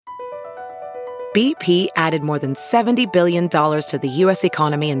BP added more than $70 billion to the U.S.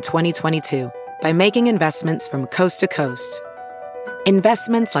 economy in 2022 by making investments from coast to coast.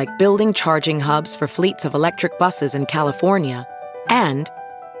 Investments like building charging hubs for fleets of electric buses in California and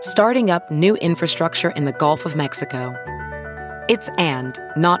starting up new infrastructure in the Gulf of Mexico. It's and,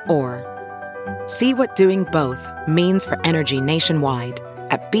 not or. See what doing both means for energy nationwide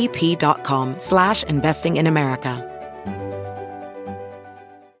at bp.com/investing in America.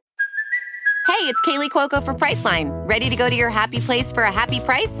 Hey, it's Kaylee Cuoco for Priceline. Ready to go to your happy place for a happy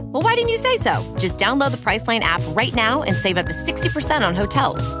price? Well, why didn't you say so? Just download the Priceline app right now and save up to 60% on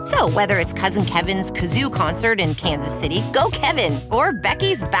hotels. So whether it's Cousin Kevin's Kazoo Concert in Kansas City, go Kevin, or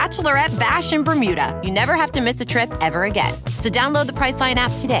Becky's Bachelorette Bash in Bermuda, you never have to miss a trip ever again. So download the Priceline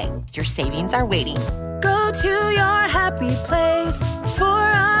app today. Your savings are waiting. Go to your happy place for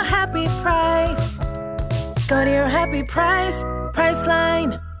a happy price. Go to your happy price,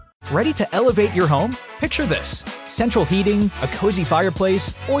 Priceline. Ready to elevate your home? Picture this: central heating, a cozy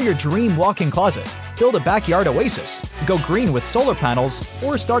fireplace, or your dream walk-in closet. Build a backyard oasis, go green with solar panels,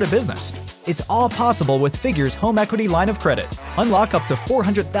 or start a business. It's all possible with Figure's home equity line of credit. Unlock up to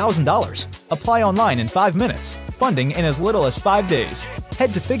 $400,000. Apply online in 5 minutes. Funding in as little as 5 days.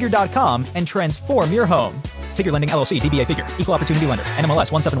 Head to Figure.com and transform your home. Figure Lending LLC, DBA Figure, Equal Opportunity Lender,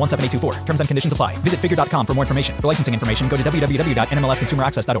 NMLS 1717824. Terms and conditions apply. Visit Figure.com for more information. For licensing information, go to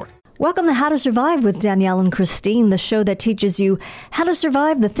www.nmlsconsumeraccess.org. Welcome to How to Survive with Danielle and Christine, the show that teaches you how to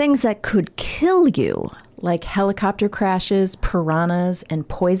survive the things that could kill you. Like helicopter crashes, piranhas, and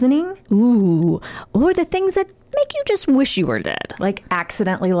poisoning. Ooh, or the things that make you just wish you were dead. Like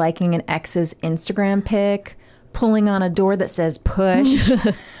accidentally liking an ex's Instagram pic, pulling on a door that says push,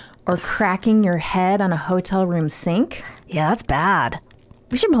 or cracking your head on a hotel room sink. Yeah, that's bad.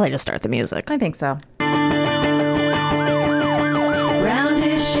 We should probably just start the music. I think so. Ground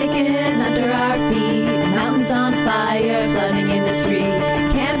is shaking under our feet. Mountains on fire, flooding in the street.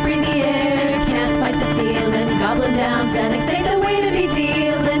 Can't breathe the air, can't fight the feeling. Gobbling down Xanax ain't the way to be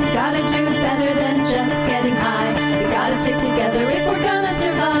dealing. Gotta do better than just getting high. We gotta stick together if we're gonna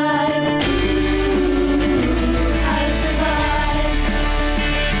survive. How to survive.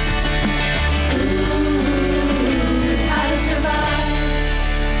 How to survive.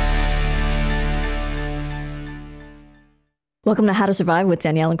 Welcome to How to Survive with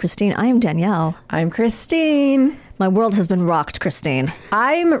Danielle and Christine. I am Danielle. I'm Christine. My world has been rocked, Christine.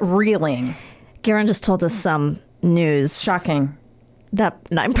 I'm reeling. Garen just told us some news. Shocking.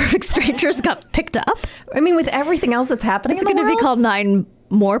 That 9 Perfect Strangers got picked up. I mean, with everything else that's happening Is it in the going to be world? called 9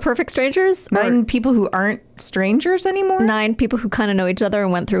 More Perfect Strangers? Or 9 people who aren't strangers anymore? 9 people who kind of know each other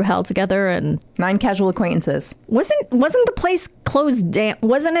and went through hell together. And 9 casual acquaintances. wasn't the place closed down?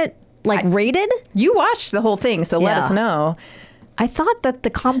 Wasn't it raided? You watched the whole thing, so let Yeah. us know. I thought that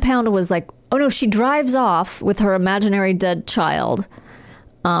the compound was like, oh no, she drives off with her imaginary dead child.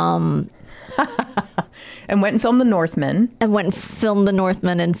 And went and filmed The Northman. And went and filmed The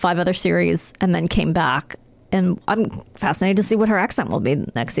Northman and 5 other series and then came back. And I'm fascinated to see what her accent will be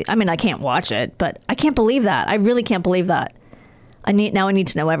next season. I mean, I can't watch it, but I can't believe that. I really can't believe that. I need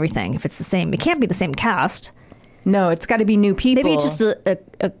to know everything. If it's the same, it can't be the same cast. No, it's got to be new people. Maybe it's just a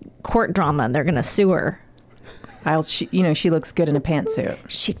court drama and they're going to sue her. She looks good in a pantsuit.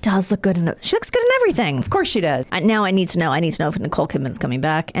 She does look good she looks good in everything. Of course she does. Now I need to know if Nicole Kidman's coming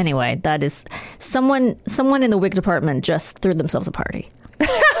back. Anyway, that is someone in the wig department just threw themselves a party.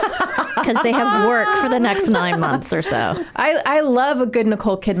 Because they have work for the next 9 months or so. I love a good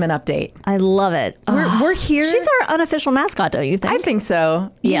Nicole Kidman update. I love it. We're here. She's our unofficial mascot, don't you think? I think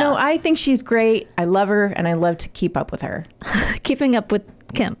so. Yeah. I think she's great. I love her, and I love to keep up with her. Keeping up with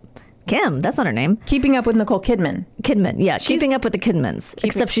Kim, that's not her name. Keeping up with Nicole Kidman. Kidman, yeah. Keeping up with the Kidmans.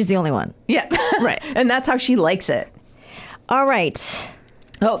 Except she's the only one. Yeah. Right. And that's how she likes it. All right.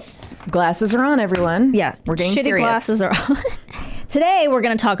 Oh, glasses are on, everyone. Yeah. We're getting Shitty serious. glasses are on. Today, we're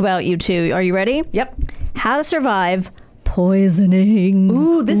going to talk about you two. Are you ready? Yep. How to survive poisoning.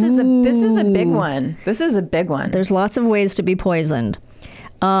 Ooh, this is a big one. This is a big one. There's lots of ways to be poisoned.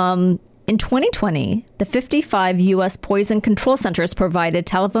 In 2020, the 55 U.S. poison control centers provided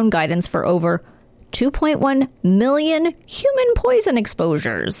telephone guidance for over 2.1 million human poison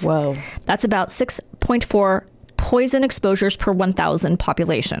exposures. Whoa. That's about 6.4 poison exposures per 1,000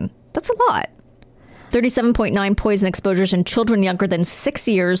 population. That's a lot. 37.9 poison exposures in children younger than 6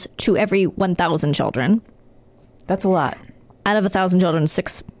 years to every 1,000 children. That's a lot. Out of 1,000 children,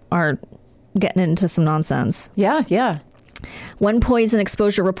 6 are getting into some nonsense. Yeah. 1 poison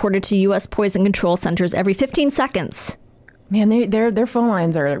exposure reported to U.S. poison control centers every 15 seconds. Man, their phone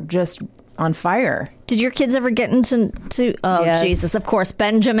lines are just on fire. Did your kids ever get into? Oh, Yes. Jesus! Of course,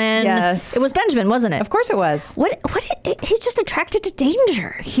 Benjamin. Yes. It was Benjamin, wasn't it? Of course it was. What? He's just attracted to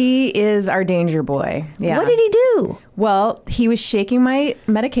danger. He is our danger boy. Yeah. What did he do? Well, he was shaking my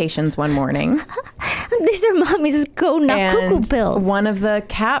medications one morning. These are mommy's go not cuckoo And pills. one of the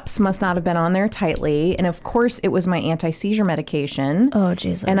caps must not have been on there tightly. And of course, it was my anti-seizure medication. Oh,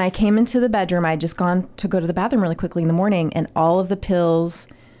 Jesus. And I came into the bedroom. I'd just gone to go to the bathroom really quickly in the morning, and all of the pills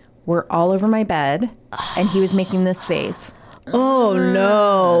were all over my bed. And he was making this face. Oh,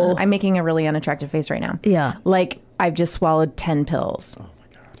 no. I'm making a really unattractive face right now. Yeah. Like I've just swallowed 10 pills.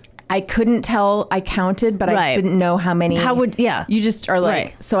 I couldn't tell. I counted, but I Right. didn't know how many. Yeah. You just are like,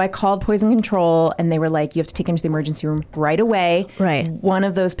 Right. So I called poison control, and they were like, you have to take him to the emergency room right away. Right. One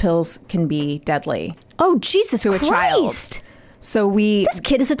of those pills can be deadly Oh, Jesus to a child. Christ. So we. This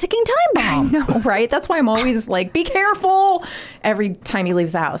kid is a ticking time bomb. No, right? That's why I'm always like, be careful every time he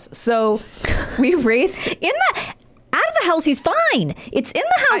leaves the house. So we raced. Out of the house, he's fine. It's in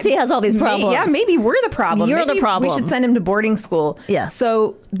the house he has all these problems. Yeah, maybe we're the problem. You're the Maybe problem. We should send him to boarding school. Yeah.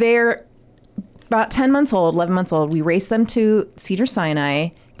 So they're about 10 months old, 11 months old. We race them to Cedars-Sinai,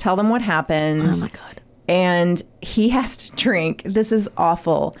 tell them what happened. Oh, my God. And he has to drink. This is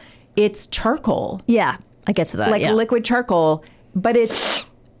awful. It's charcoal, Yeah, I get to that. like yeah. liquid charcoal, but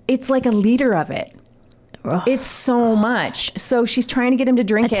it's like a liter of it. It's so much. So she's trying to get him to A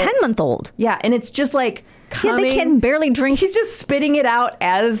drink it. 10-month-old. Yeah, and it's just like Yeah, coming. they can barely drink. He's just spitting it out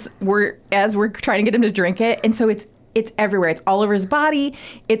as we're trying to get him to drink it, and so it's everywhere. It's all over his body.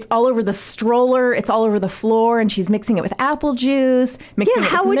 It's all over the stroller. It's all over the floor, and she's mixing it with apple juice, mixing Yeah,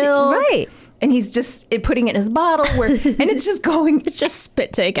 it how with would you- milk. right. And he's just putting it in his bottle, and it's just going It's just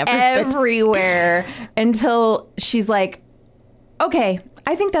spit take after spit. everywhere until she's like, "Okay,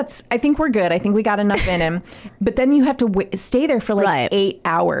 I think we're good. I think we got enough in him." But then you have to stay there for like Right. 8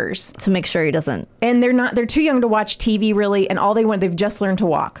 hours. To make sure he doesn't. And they're too young to watch TV really, and they've just learned to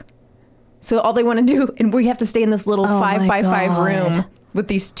walk. So all they want to do, and we have to stay in this little 5 my by 5 God. room with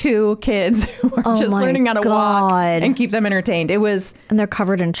these two kids who are Oh just my learning how to walk God. and keep them entertained. It was And they're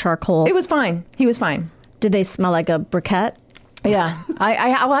covered in charcoal. fine. He was fine. Did they smell like a briquette? Yeah.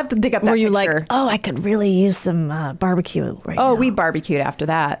 I'll have to dig up that Were you picture. like, oh, I could really use some barbecue right now? Oh, we barbecued after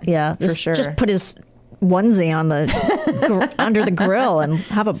that. Yeah, for sure. Just put his onesie on the under the grill and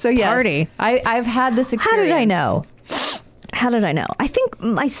have a So yes, party. I've had this How experience. did I know? How did I know? I think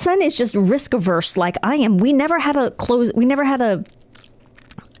my son is just risk averse like I am. We never had a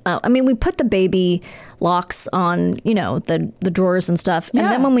I mean, we put the baby locks on, the drawers and stuff. And Yeah.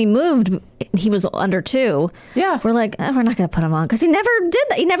 then when we moved, he was under 2. Yeah. We're like, we're not going to put him on because he never did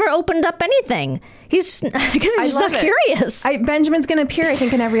that. He never opened up anything. He's because he's just love not it. curious. Benjamin's going to appear, I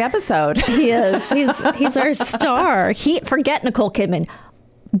think, in every episode. He is. He's our star. Forget Nicole Kidman.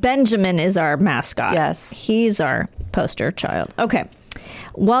 Benjamin is our mascot. Yes. He's our poster child. Okay.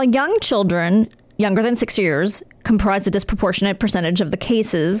 While young children younger than 6 years comprise a disproportionate percentage of the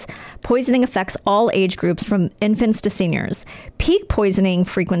cases, poisoning affects all age groups from infants to seniors. Peak poisoning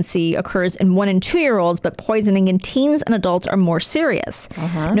frequency occurs in 1 and 2-year-olds, but poisoning in teens and adults are more serious.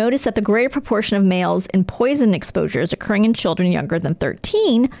 Notice that the greater proportion of males in poison exposures occurring in children younger than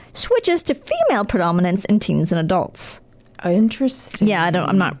 13 switches to female predominance in teens and adults. Interesting. Yeah,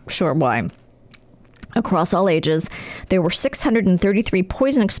 I'm not sure why. Across all ages, there were 633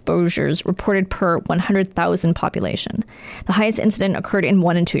 poison exposures reported per 100,000 population. The highest incident occurred in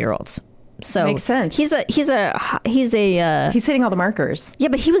 1 and 2-year-olds. So Makes sense. He's a He's hitting all the markers. yeah,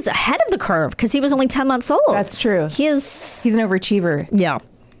 but he was ahead of the curve because he was only 10 months old. That's true. He's He's an overachiever. yeah.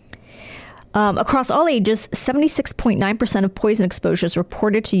 Across all ages, 76.9% of poison exposures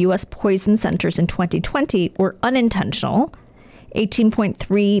reported to U.S. poison centers in 2020 were unintentional.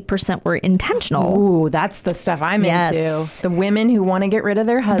 18.3% were intentional. Ooh, that's the stuff I'm Yes. into. The women who want to get rid of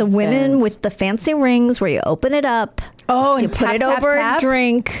their husbands. The women with the fancy rings where you open it up. Oh, and you tap, put it tap, over tap. a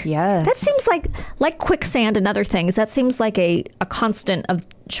drink. Yes. That seems like quicksand and other things. That seems like a constant of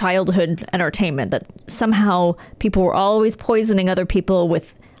childhood entertainment that somehow people were always poisoning other people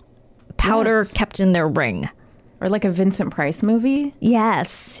with powder Yes. kept in their ring. Or like a Vincent Price movie.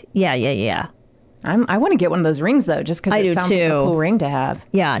 Yes. Yeah. I want to get one of those rings though, just because I it do sounds like a too. cool ring to have.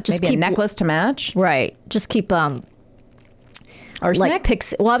 Yeah, just maybe keep a necklace to match. Right. Just keep Arsenic. like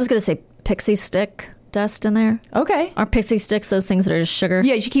pixie. Well, I was going to say pixie stick dust in there. Okay. Are pixie sticks those things that are just sugar?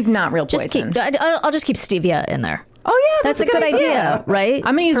 Yeah, you should keep not real Just poison. I'll just keep stevia in there. Oh yeah, That's a good idea, right?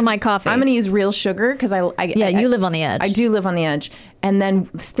 I'm gonna use for my coffee. I'm gonna use real sugar because Yeah, you live on the edge. I do live on the edge, and then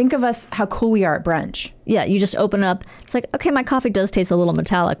think of us how cool we are at brunch. Yeah, you just open up. It's like, okay, my coffee does taste a little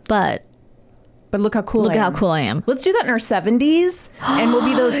metallic, but But look how cool Look I am. how cool I am. Let's do that in our 70s, and we'll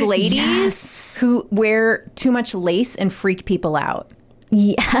be those ladies who wear too much lace and freak people out.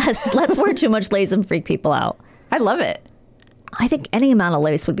 Yes, let's wear too much lace and freak people out. I love it. I think any amount of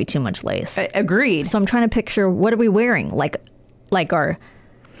lace would be too much lace. Agreed. So I'm trying to picture, what are we wearing? Like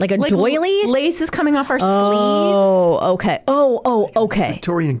a doily? Lace is coming off our sleeves. Oh, okay. Okay.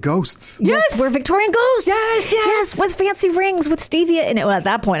 Victorian ghosts. Yes, we're Victorian ghosts. Yes. with fancy rings, with stevia in it. Well, at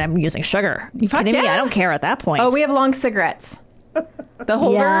that point, I'm using sugar. You kidding me? yeah. I don't care at that point. Oh, we have long cigarettes. The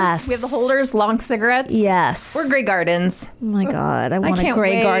holders. Yes. We have the holders, long cigarettes. Yes. We're Grey Gardens. Oh my God, I want to can't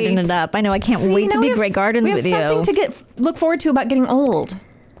Grey Garden wait. it up. I know, I can't wait to now be we have- Grey Gardens with We you. have something to look forward to about getting old.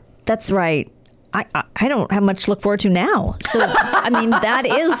 That's right. I don't have much to look forward to now. So, I mean,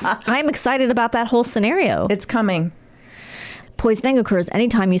 I'm excited about that whole scenario. It's coming. Poisoning occurs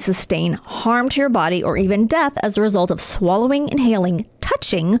anytime you sustain harm to your body or even death as a result of swallowing, inhaling,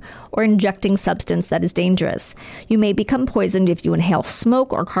 touching, or injecting substance that is dangerous. You may become poisoned if you inhale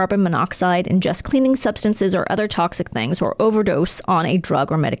smoke or carbon monoxide, ingest cleaning substances or other toxic things, or overdose on a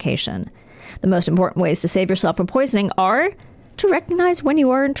drug or medication. The most important ways to save yourself from poisoning are to recognize when you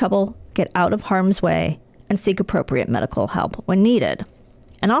are in trouble, get out of harm's way, and seek appropriate medical help when needed.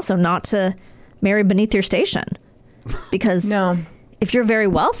 And also not to marry beneath your station. Because No. if you're very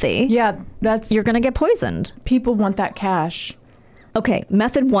wealthy, Yeah, you're going to get poisoned. people want that cash. Okay,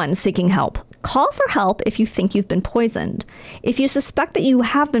 method 1, seeking help. Call for help if you think you've been poisoned. If you suspect that you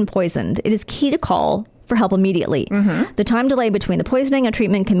have been poisoned, it is key to call for help immediately. The time delay between the poisoning and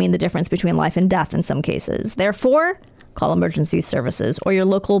treatment can mean the difference between life and death in some cases. Therefore, call emergency services or your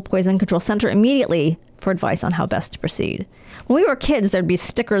local poison control center immediately for advice on how best to proceed. When we were kids, there'd be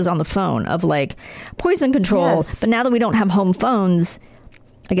stickers on the phone of like poison control. Yes. But now that we don't have home phones,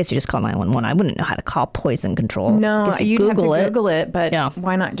 I guess you just call 911. I wouldn't know how to call poison control. No, Guess you'd have to Google it, but Yeah.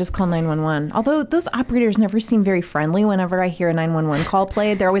 why not just call 911? Although those operators never seem very friendly whenever I hear a 911 call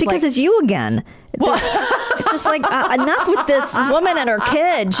played. They're always Because like, it's you again. It's just like, enough with this woman and her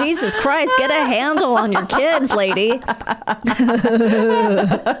kid. Jesus Christ, get a handle on your kids, lady.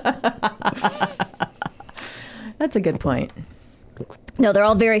 that's a good point. No, they're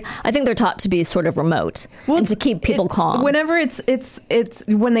all I think they're taught to be sort of remote and to keep people calm. Whenever it's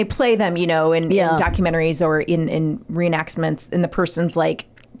when they play them, in Yeah. documentaries or in reenactments, and the person's like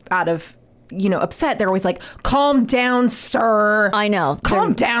out of upset, they're always like, "Calm down, sir." I know.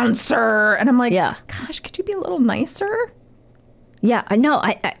 Calm down, sir. And I'm like, Yeah. gosh, could you be a little nicer? Yeah, I know.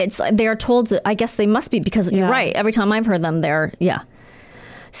 It's they are told to, I guess they must be, because you're Yeah. right. Every time I've heard them,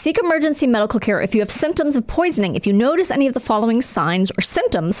 Seek emergency medical care if you have symptoms of poisoning. If you notice any of the following signs or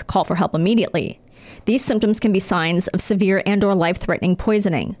symptoms, call for help immediately. These symptoms can be signs of severe and or life-threatening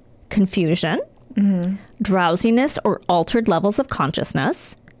poisoning. Confusion, drowsiness or altered levels of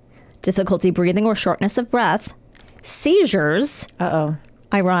consciousness, difficulty breathing or shortness of breath, seizures. Uh-oh.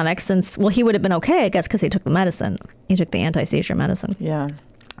 Ironic, since, he would have been okay, I guess, because he took the medicine. He took the anti-seizure medicine. Yeah.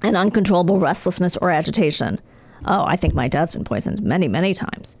 And uncontrollable restlessness or agitation. Oh, I think my dad's been poisoned many, many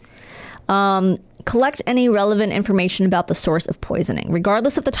times. Collect any relevant information about the source of poisoning.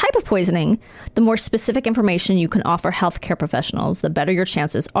 Regardless of the type of poisoning, the more specific information you can offer healthcare professionals, the better your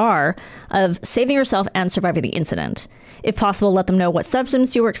chances are of saving yourself and surviving the incident. If possible, let them know what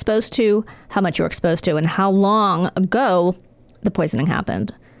substance you were exposed to, how much you were exposed to, and how long ago the poisoning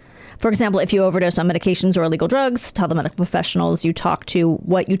happened. For example, if you overdose on medications or illegal drugs, tell the medical professionals you talked to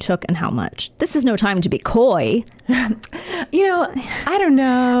what you took and how much. This is no time to be coy. I don't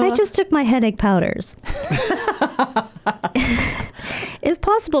know. I just took my headache powders. If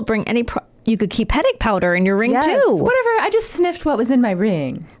possible, bring you could keep headache powder in your ring Yes, too. whatever. I just sniffed what was in my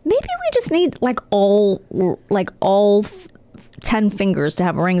ring. Maybe we just need all 10 fingers to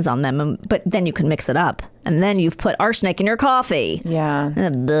have rings on them, but then you can mix it up. And then you've put arsenic in your coffee. Yeah. Oh,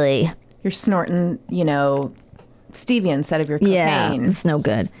 boy. You're snorting, stevia instead of your cocaine. Yeah, it's no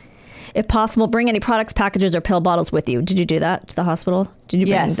good. If possible, bring any products, packages, or pill bottles with you. Did you do that to the hospital? Did you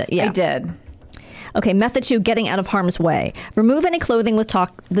bring Yes, that? Yeah. I did. Okay, method 2, getting out of harm's way. Remove any clothing with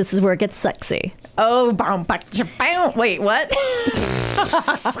This is where it gets sexy. Oh, wait, what?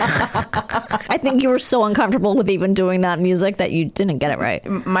 I think you were so uncomfortable with even doing that music that you didn't get it right.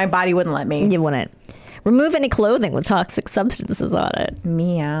 My body wouldn't let me. You wouldn't. Remove any clothing with toxic substances on it.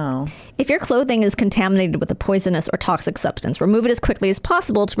 Meow. If your clothing is contaminated with a poisonous or toxic substance, remove it as quickly as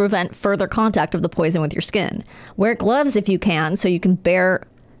possible to prevent further contact of the poison with your skin. Wear gloves if you can, so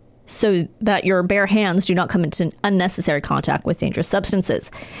that your bare hands do not come into unnecessary contact with dangerous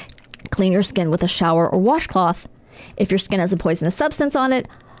substances. Clean your skin with a shower or washcloth. If your skin has a poisonous substance on it,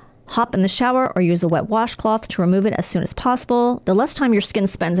 Hop in the shower or use a wet washcloth to remove it as soon as possible. The less time your skin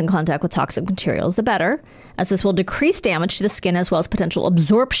spends in contact with toxic materials, the better, as this will decrease damage to the skin as well as potential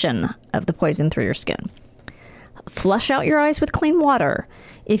absorption of the poison through your skin. Flush out your eyes with clean water.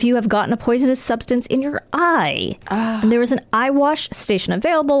 If you have gotten a poisonous substance in your eye, and there is an eye wash station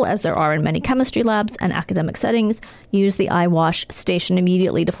available, as there are in many chemistry labs and academic settings, use the eye wash station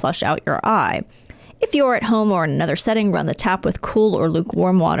immediately to flush out your eye. If you're at home or in another setting, run the tap with cool or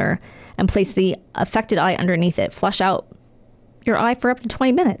lukewarm water and place the affected eye underneath it. Flush out your eye for up to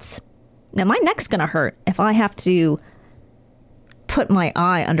 20 minutes. Now, my neck's going to hurt if I have to put my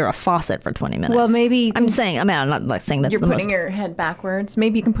eye under a faucet for 20 minutes. Well, maybe... I'm not like saying that's you're the most... putting your head backwards.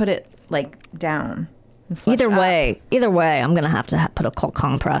 Maybe you can put it, like, down. Either way, I'm going to have to put a cold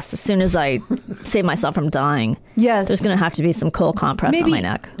compress. As soon as I save myself from dying, yes, there's going to have to be some cold compress on my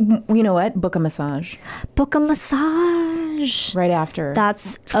neck. You know what? Book a massage. Book a massage. Right after.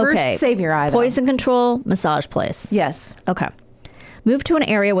 That's First, okay. save your eye, though. Poison control, massage place. Yes. Okay. Move to an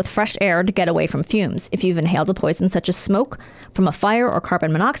area with fresh air to get away from fumes. If you've inhaled a poison such as smoke from a fire or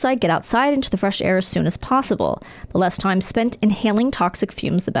carbon monoxide, get outside into the fresh air as soon as possible. The less time spent inhaling toxic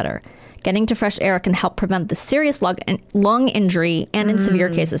fumes, the better. Getting to fresh air can help prevent the serious lung injury and, in severe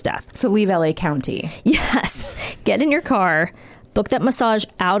cases, death. So leave LA County. Yes. Get in your car, book that massage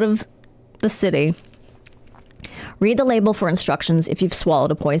out of the city. Read the label for instructions if you've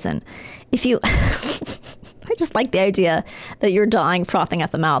swallowed a poison. If you... I just like the idea that you're dying, frothing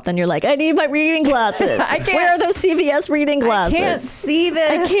at the mouth, and you're like, I need my reading glasses. I can't. Where are those CVS reading glasses? I can't see this.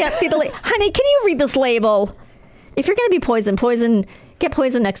 I can't see the label. Honey, can you read this label? If you're going to be poison, get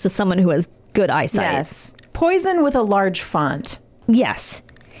poison next to someone who has good eyesight. Yes. Poison with a large font. Yes.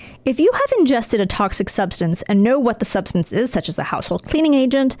 If you have ingested a toxic substance and know what the substance is, such as a household cleaning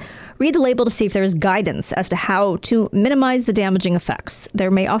agent, read the label to see if there is guidance as to how to minimize the damaging effects.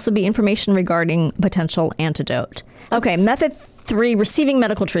 There may also be information regarding potential antidote. Okay, method 3, receiving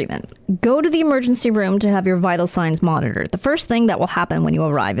medical treatment. Go to the emergency room to have your vital signs monitored. The first thing that will happen when you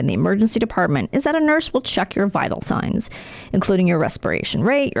arrive in the emergency department is that a nurse will check your vital signs, including your respiration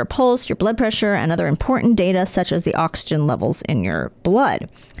rate, your pulse, your blood pressure, and other important data such as the oxygen levels in your blood.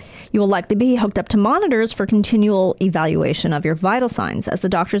 You will likely be hooked up to monitors for continual evaluation of your vital signs as the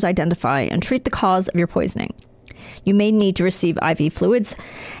doctors identify and treat the cause of your poisoning. You may need to receive IV fluids,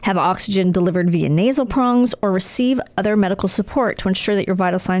 have oxygen delivered via nasal prongs, or receive other medical support to ensure that your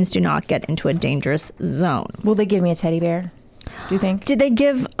vital signs do not get into a dangerous zone. Will they give me a teddy bear? Do you think? Did they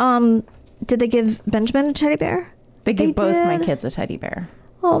give Benjamin a teddy bear? They gave both did. my kids a teddy bear.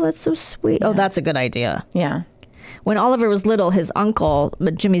 Oh, that's so sweet. Yeah. Oh, that's a good idea. Yeah. When Oliver was little, his uncle,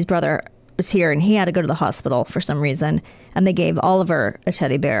 Jimmy's brother, was here, and he had to go to the hospital for some reason, and they gave Oliver a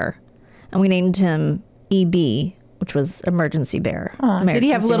teddy bear, and we named him EB, which was emergency bear. Did he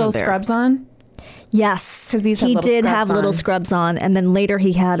have little scrubs on? Yes, 'Cause these had he little did scrubs have little on. scrubs on, and then later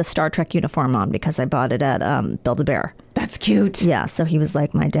he had a Star Trek uniform on because I bought it at Build-A-Bear. That's cute. Yeah, so he was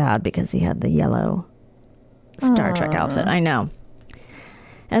like my dad because he had the yellow Star Trek outfit. I know.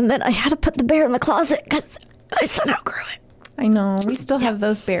 And then I had to put the bear in the closet because my son outgrew it. I know. We still have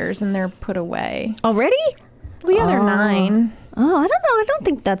those bears and they're put away. Already? Well, yeah, they're 9. Oh, I don't know. I don't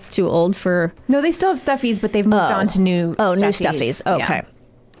think that's too old for... No, they still have stuffies, but they've moved on to new new stuffies. stuffies. Okay.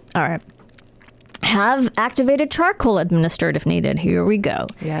 Yeah. All right. Have activated charcoal administered if needed. Here we go.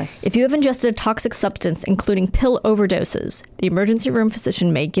 Yes. If you have ingested a toxic substance, including pill overdoses, the emergency room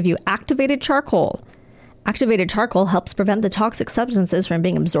physician may give you activated charcoal. Activated charcoal helps prevent the toxic substances from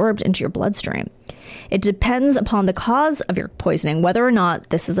being absorbed into your bloodstream. It depends upon the cause of your poisoning whether or not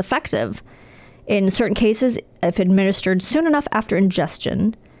this is effective. In certain cases, if administered soon enough after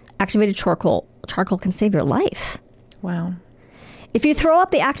ingestion, activated charcoal can save your life. Wow. If you throw up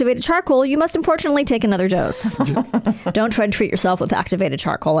the activated charcoal, you must unfortunately take another dose. Don't try to treat yourself with activated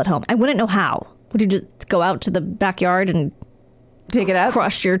charcoal at home. I wouldn't know how. Would you just go out to the backyard and dig it up?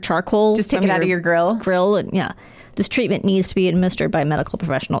 Crush your charcoal? Just take it out of your grill? And yeah. This treatment needs to be administered by a medical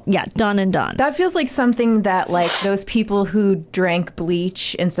professional. Yeah, done and done. That feels like something that like those people who drank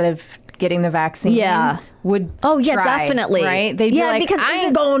bleach instead of getting the vaccine would try, definitely. Right? They'd be like, because I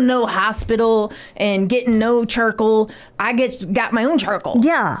ain't going to no hospital and getting no charcoal. I got my own charcoal.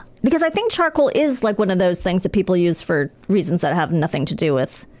 Yeah, because I think charcoal is like one of those things that people use for reasons that have nothing to do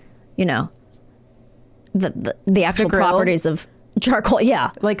with, you know, the actual properties of charcoal.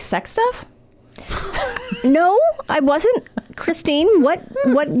 Yeah. Like sex stuff? No, I wasn't. Christine, what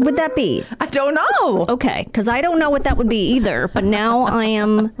would that be? I don't know. Okay, because I don't know what that would be either. But now I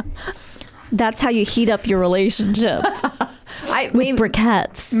am. That's how you heat up your relationship with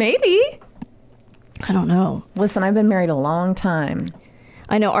briquettes. Maybe. I don't know. Listen, I've been married a long time.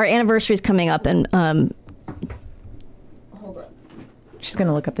 I know our anniversary is coming up, and She's going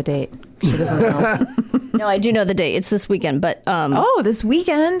to look up the date. She doesn't know. no, I do know the date. It's this weekend, but this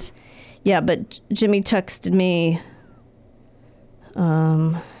weekend? yeah. But Jimmy texted me.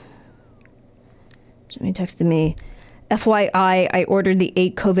 FYI, I ordered the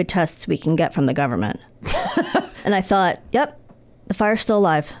 8 COVID tests we can get from the government. And I thought, yep, the fire's still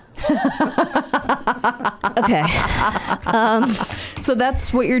alive. Okay. So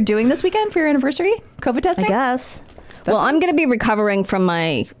that's what you're doing this weekend for your anniversary? COVID testing? I guess. I'm going to be recovering from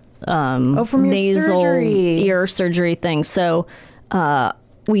my from your nasal surgery. ear surgery thing. So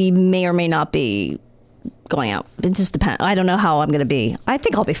we may or may not be going out. It just depends. I don't know how I'm going to be. I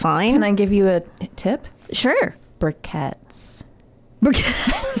think I'll be fine. Can I give you a tip? Sure. Briquettes.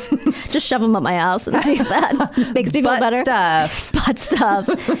 Just shove them up my ass and see if that makes me feel better. Butt stuff.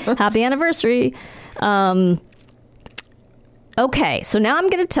 Happy anniversary. Okay, so now I'm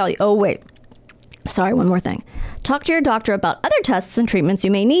going to tell you. Oh, wait. Sorry, one more thing. Talk to your doctor about other tests and treatments you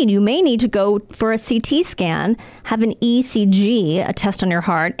may need. You may need to go for a CT scan, have an ECG, a test on your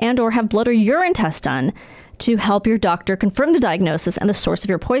heart, and or have blood or urine tests done to help your doctor confirm the diagnosis and the source of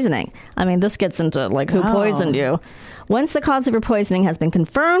your poisoning. I mean, this gets into who poisoned you. Once the cause of your poisoning has been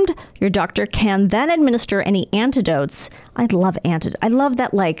confirmed, your doctor can then administer any antidotes. I love antidotes. I love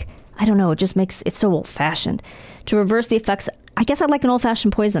that, I don't know, it just makes it so old-fashioned. To reverse the effects, I guess I like an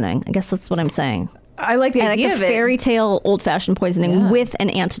old-fashioned poisoning. I guess that's what I'm saying. I like the idea of it. Fairy tale old-fashioned poisoning with an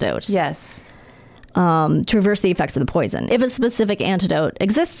antidote. Yes. To reverse the effects of the poison. If a specific antidote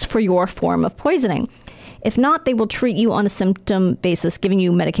exists for your form of poisoning. If not, they will treat you on a symptom basis, giving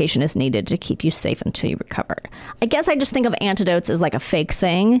you medication as needed to keep you safe until you recover. I guess I just think of antidotes as like a fake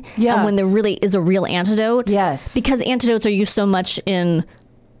thing. Yes. And when there really is a real antidote. Yes. Because antidotes are used so much in,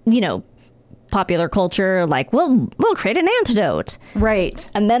 popular culture, we'll create an antidote. Right.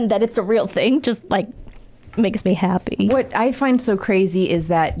 And then that it's a real thing just makes me happy. What I find so crazy is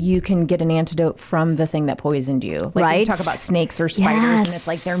that you can get an antidote from the thing that poisoned you. Right. You talk about snakes or spiders, and it's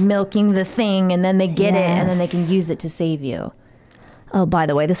like they're milking the thing, and then they get it, and then they can use it to save you. Oh, by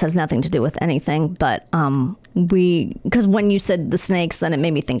the way, this has nothing to do with anything, but because when you said the snakes, then it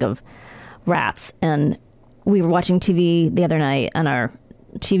made me think of rats. And we were watching TV the other night, and our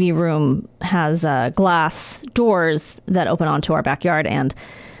TV room has glass doors that open onto our backyard, and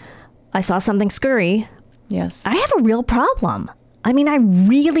I saw something scurry. Yes. I have a real problem. I mean, I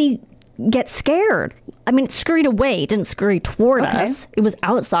really get scared. I mean, it scurried away. It didn't scurry toward us. It was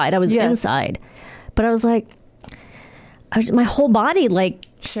outside. I was inside. But I was like, my whole body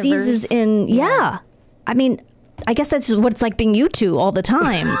seizes in. Yeah. I mean, I guess that's what it's like being you two all the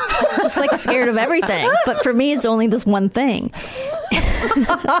time. Just scared of everything. But for me, it's only this one thing.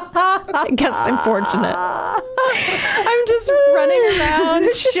 I guess I'm fortunate. I'm just running around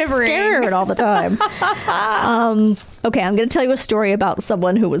shivering. Scared all the time. Okay, I'm going to tell you a story about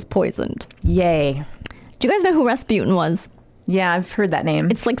someone who was poisoned. Yay. Do you guys know who Rasputin was? Yeah, I've heard that name.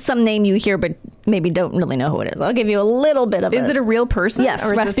 It's some name you hear, but maybe don't really know who it is. I'll give you a little bit of it. Is it a real person? Yes,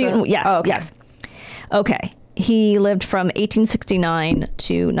 or Rasputin. Yes, okay. Yes. Okay. He lived from 1869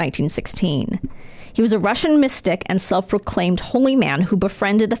 to 1916. He was a Russian mystic and self-proclaimed holy man who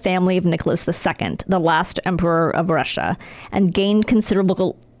befriended the family of Nicholas II, the last emperor of Russia, and gained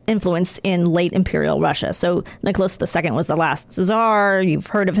considerable influence in late imperial Russia. So Nicholas II was the last Tsar. You've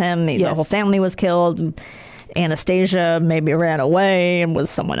heard of him. Yes. The whole family was killed. Anastasia maybe ran away and was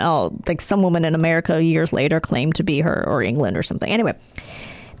someone else. Some woman in America years later claimed to be her, or England or something. Anyway,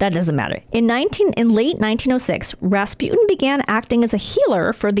 that doesn't matter. In late 1906, Rasputin began acting as a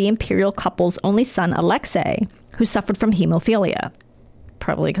healer for the imperial couple's only son, Alexei, who suffered from hemophilia.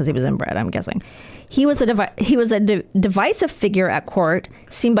 Probably because he was inbred, I'm guessing. He was a divisive figure at court,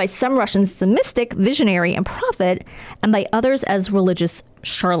 seen by some Russians as a mystic, visionary, and prophet, and by others as religious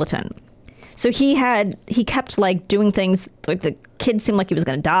charlatan. So he kept doing things the kid seemed like he was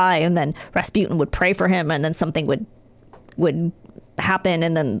going to die, and then Rasputin would pray for him, and then something would happen,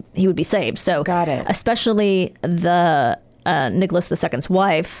 and then he would be saved. So got it. Especially the Nicholas II's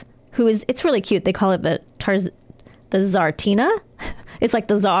wife, it's really cute. They call it the Tsartina. It's like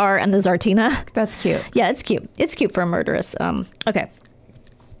the Tsar and the Tsartina. That's cute. Yeah, it's cute. It's cute for a murderess. Okay.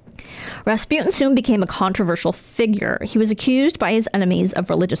 Rasputin soon became a controversial figure. He was accused by his enemies of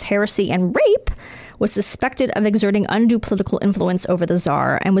religious heresy and rape, was suspected of exerting undue political influence over the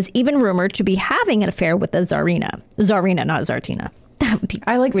Tsar, and was even rumored to be having an affair with the Tsarina. Tsarina, not Tsartina. That would be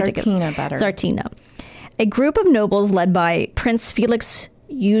I like ridiculous. Tsartina better. Tsartina. A group of nobles led by Prince Felix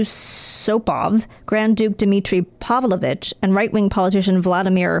Yusupov, Grand Duke Dmitry Pavlovich, and right-wing politician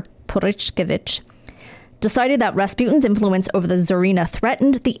Vladimir Poroshkevich decided that Rasputin's influence over the Tsarina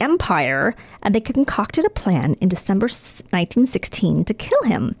threatened the empire, and they concocted a plan in December 1916 to kill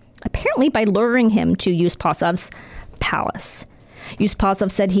him, apparently by luring him to Uspasov's palace.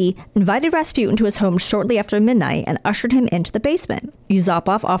 Uspasov said he invited Rasputin to his home shortly after midnight and ushered him into the basement.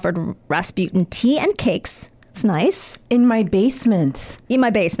 Yusupov offered Rasputin tea and cakes. It's nice. In my basement. In my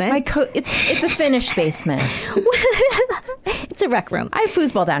basement. It's a finished basement. It's a rec room. I have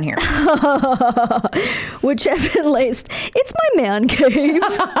foosball down here. Which had been laced. It's my man cave.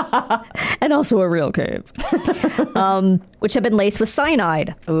 And also a real cave. Which had been laced with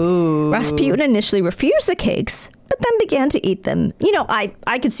cyanide. Ooh. Rasputin initially refused the cakes, but then began to eat them. You know,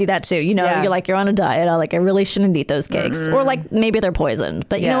 I could see that too. You know, Yeah. you're on a diet. I really shouldn't eat those cakes. Or like maybe they're poisoned.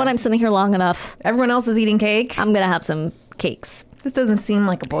 But you know Yeah. what? I'm sitting here long enough. Everyone else is eating cake. I'm going to have some cakes. This doesn't seem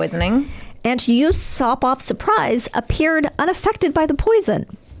like a poisoning. And to Yusupov's surprise, appeared unaffected by the poison.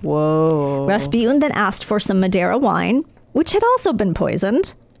 Whoa. Rasputin then asked for some Madeira wine, which had also been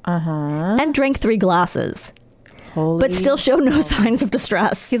poisoned, and drank 3 glasses, but still showed no signs of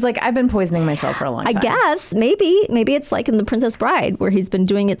distress. He's like, I've been poisoning myself for a long time. I guess maybe it's like in The Princess Bride, where he's been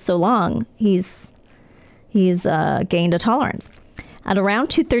doing it so long, he's gained a tolerance. At around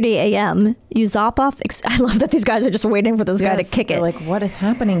 2:30 a.m., Yusupov, I love that these guys are just waiting for this guy to kick they're it. like, what is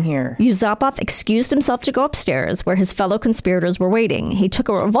happening here? Yusupov excused himself to go upstairs where his fellow conspirators were waiting. He took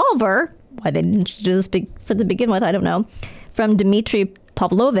a revolver, why they didn't do this to begin with, I don't know, from Dmitry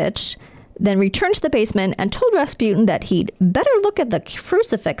Pavlovich, then returned to the basement and told Rasputin that he'd better look at the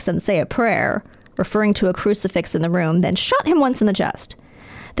crucifix and say a prayer, referring to a crucifix in the room, then shot him once in the chest.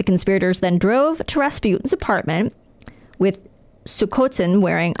 The conspirators then drove to Rasputin's apartment with Sukhotin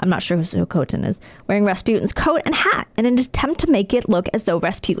wearing, I'm not sure who Sukhotin is, wearing Rasputin's coat and hat in an attempt to make it look as though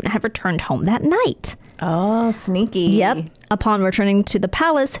Rasputin had returned home that night. Oh, sneaky. Yep. Upon returning to the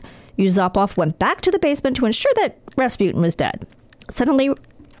palace, Yusupov went back to the basement to ensure that Rasputin was dead. Suddenly,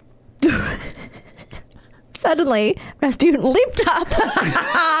 Rasputin leaped up and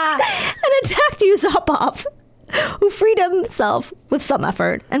attacked Yusupov, who freed himself with some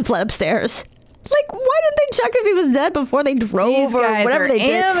effort and fled upstairs. Like, why didn't they check if he was dead before they drove or whatever they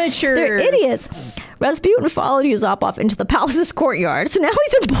did? Amateurs. They're idiots. Rasputin followed Yusupov into the palace's courtyard. So now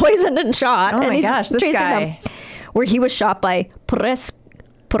he's been poisoned and shot. Oh and my he's gosh, this chasing guy. them, where he was shot by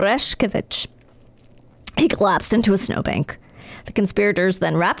Poreshkevich. He collapsed into a snowbank. The conspirators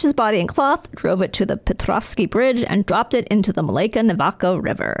then wrapped his body in cloth, drove it to the Petrovsky Bridge, and dropped it into the Nevka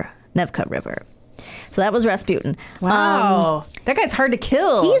River. So that was Rasputin. Wow. That guy's hard to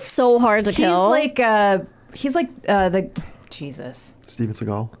kill. He's so hard to kill. He's like the Jesus. Steven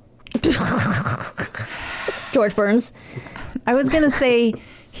Seagal. George Burns. I was going to say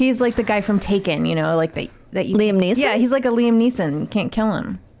he's like the guy from Taken, you know, like that you Liam Neeson? Yeah, he's like a Liam Neeson. You can't kill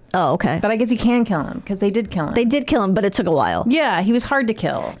him. Oh, okay. But I guess you can kill him because they did kill him. They did kill him, but it took a while. Yeah, he was hard to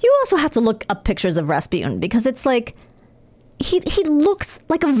kill. You also have to look up pictures of Rasputin because it's like he looks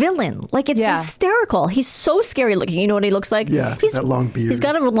like a villain. Like it's hysterical. He's so scary looking. You know what he looks like? Yeah, he's got that long beard. He's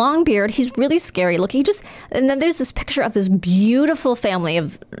got a long beard. He's really scary looking. And then there's this picture of this beautiful family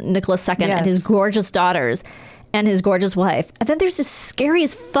of Nicholas II and his gorgeous daughters and his gorgeous wife. And then there's this scary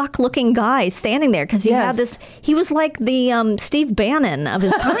as fuck looking guy standing there because he had this. He was like the Steve Bannon of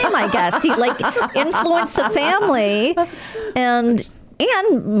his time, I guess. He like influenced the family and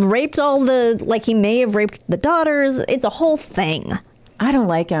raped he may have raped the daughters. It's a whole thing. I don't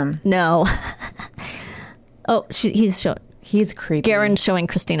like him. No. Oh, he's creepy. Garen's showing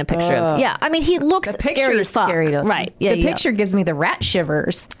Christina a picture of. Yeah, I mean, he looks scary as fuck. Right. Yeah, the picture gives me the rat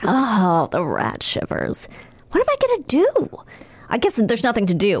shivers. Oh, the rat shivers. What am I going to do? I guess there's nothing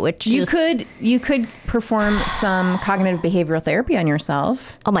to do. You could perform some cognitive behavioral therapy on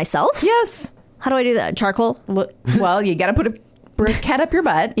yourself. On myself? Yes. How do I do that? Charcoal? Well, you got to put a cat up your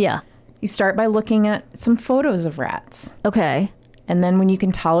butt. Yeah. You start by looking at some photos of rats. Okay. And then when you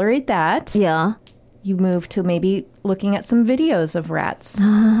can tolerate that, you move to maybe looking at some videos of rats.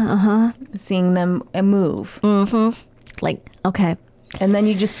 Seeing them move. Mm-hmm. Like, okay. And then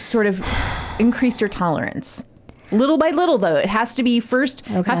you just sort of increase your tolerance. Little by little, though. It has to be first,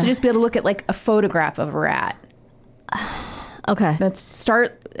 have to just be able to look at like a photograph of a rat. Okay. Let's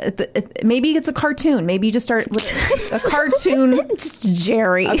start. Maybe it's a cartoon. Maybe you just start with a cartoon. It's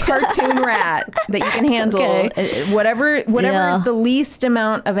Jerry. A cartoon rat that you can handle. Okay. Whatever is the least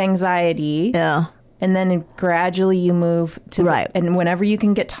amount of anxiety. Yeah. And then gradually you move to and whenever you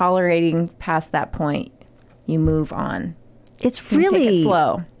can get tolerating past that point, you move on. It's really take it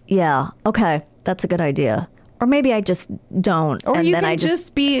slow. Yeah. Okay. That's a good idea. Or maybe I just don't. Or you can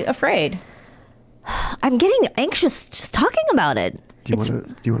just be afraid. I'm getting anxious just talking about it. Do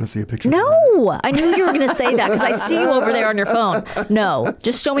you want to see a picture? No, I knew you were going to say that because I see you over there on your phone. No,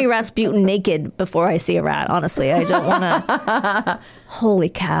 just show me Rasputin naked before I see a rat. Honestly, I don't want to. Holy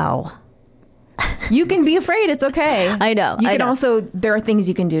cow. You can be afraid. It's okay. I know. You can also, there are things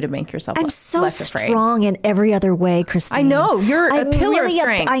you can do to make yourself I'm so less afraid. strong in every other way, Christine. I know. You're a pillar of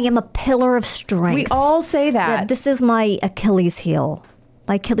strength. I am a pillar of strength. We all say that. Yeah, this is my Achilles heel,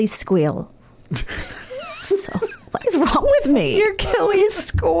 my Achilles squeal. So, what is wrong with me? Your Achilles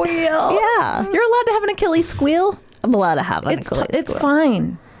squeal. Yeah. You're allowed to have an Achilles squeal. I'm allowed to have an Achilles squeal. It's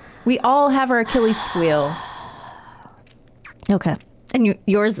fine. We all have our Achilles squeal. Okay. And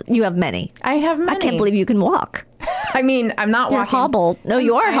yours, you have many. I have many. I can't believe you can walk. I mean, I'm not You're walking. hobbled. No,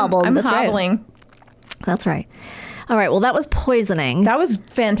 you are hobbled. I'm That's hobbling. Right. That's right. All right. Well, that was poisoning. That was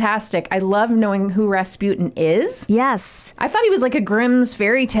fantastic. I love knowing who Rasputin is. Yes. I thought he was like a Grimm's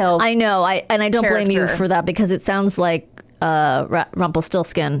fairy tale. I know. I don't blame you character. for that because it sounds like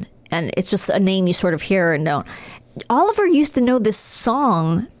Rumpelstiltskin, and it's just a name you sort of hear and don't. Oliver used to know this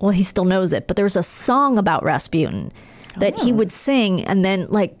song. Well, he still knows it, but there was a song about Rasputin that he would sing, and then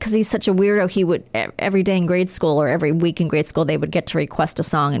because he's such a weirdo, he would every day in grade school or every week in grade school they would get to request a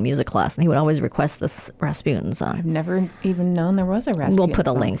song in music class, and he would always request this Rasputin song. I've never even known there was a Rasputin We'll put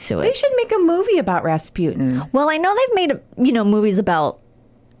a song. link to it. They should make a movie about Rasputin. Well, I know they've made movies about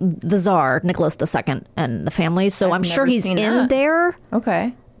the Tsar Nicholas II and the family, so I'm sure never he's seen in that. there.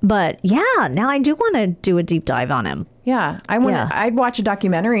 Okay. But yeah, now I do want to do a deep dive on him. Yeah, Yeah. I'd watch a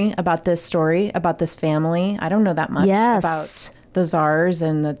documentary about this story, about this family. I don't know that much Yes. about the czars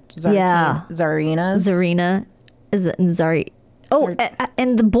and the Yeah. czarinas. Zarina, is it Zari? Oh,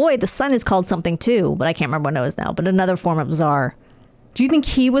 and the son is called something too, but I can't remember what it is now. But another form of Tsar. Do you think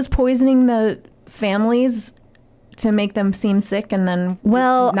he was poisoning the families to make them seem sick and then?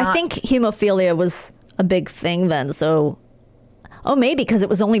 Well, I not- think hemophilia was a big thing then. So, maybe because it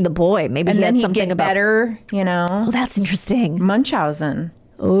was only the boy. Maybe and he then had he'd something get about. better. Oh, that's interesting. Munchausen.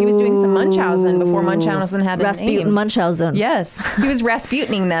 He was doing some Munchausen before Munchausen had a Rasputin name. Munchausen. Yes, he was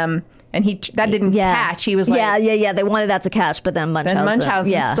Rasputining them, and that didn't catch. He was like, yeah. They wanted that to catch, but then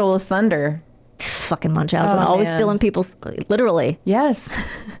Munchausen, stole his thunder. Fucking Munchausen, Oh, always man. stealing people's, literally. Yes.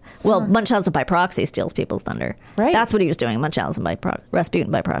 Well, Munchausen by proxy steals people's thunder. Right. That's what he was doing. Munchausen by Rasputin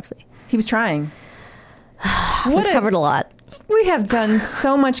by proxy. He was trying. We've covered a lot. We have done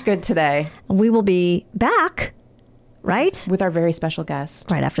so much good today We will be back, right? with our very special guest.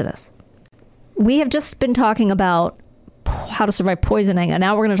 Right after this. We have just been talking about how to survive poisoning, and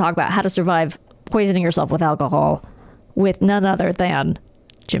now we're going to talk about how to survive poisoning yourself with alcohol with none other than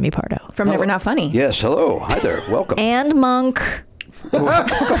Jimmy Pardo. From Never Not Funny. Yes, hello. Hi there. Welcome. And Monk.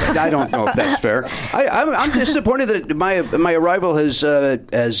 I don't know if that's fair. I'm disappointed that my arrival has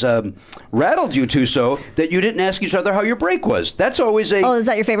rattled you two so that you didn't ask each other how your break was. That's always a... Oh, is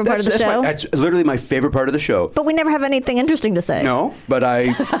that your favorite part of the show? That's literally my favorite part of the show. But we never have anything interesting to say. No, but I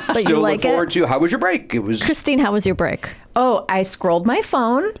you still like look forward it? to... How was your break? It was... Christine, how was your break? Oh, I scrolled my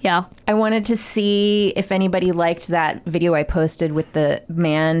phone. Yeah. I wanted to see if anybody liked that video I posted with the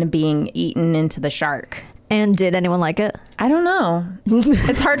man being eaten into the shark. And did anyone like it? I don't know.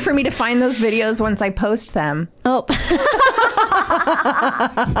 It's hard for me to find those videos once I post them. Oh.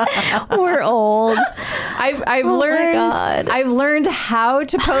 We're old. I've Oh my learned God. I've learned how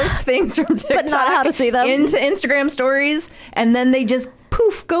to post things from TikTok not how to see them. into Instagram stories, and then they just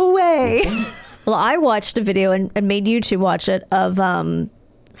poof go away. Well, I watched a video and made you two watch it of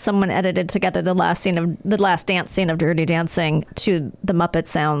someone edited together the last dance scene of Dirty Dancing to the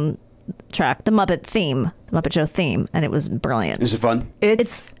Muppet soundtrack, the Muppet theme, the Muppet Show theme, and it was brilliant. Is it fun?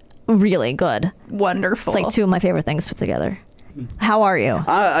 It's really good. Wonderful. It's like two of my favorite things put together. How are you?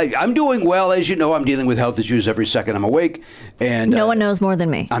 I'm doing well. As you know, I'm dealing with health issues every second I'm awake. And No one knows more than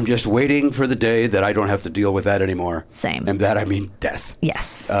me. I'm just waiting for the day that I don't have to deal with that anymore. Same. And that I mean death.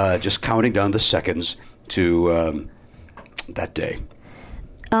 Yes. Just counting down the seconds to that day.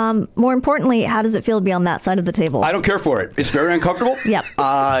 More importantly, how does it feel to be on that side of the table? I don't care for it. It's very uncomfortable. Yep.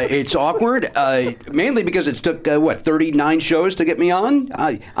 It's awkward, mainly because it took 39 shows to get me on.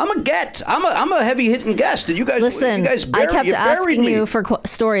 I'm a get. I'm a heavy hitting guest. And you guys Listen, I I kept asking you for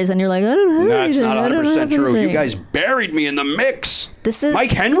stories, and you're like, I don't have That's anything. not I don't have 100% true. You anything. guys buried me in the mix. This is-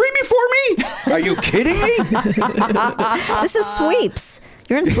 Mike Henry before me? Are you kidding me? This is sweeps.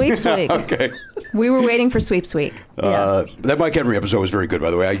 You're in sweeps week. Okay. we were waiting for Sweeps Week. That Mike Henry episode was very good, by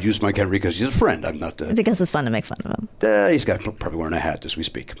the way. I used Mike Henry because he's a friend. I'm not... Because it's fun to make fun of him. he's got probably wearing a hat as we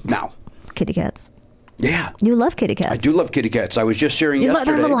speak. Now. Kitty cats. Yeah. You love kitty cats. I do love kitty cats. I was just sharing You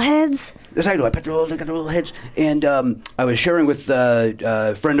yesterday. love their little heads. Yes, I do. I pet their little heads. And I was sharing with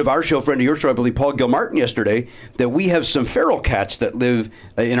a friend of our show, friend of your show, I believe, Paul Gilmartin, yesterday, that we have some feral cats that live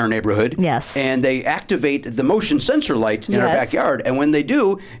in our neighborhood. Yes. And they activate the motion sensor light in our Yes. backyard. And when they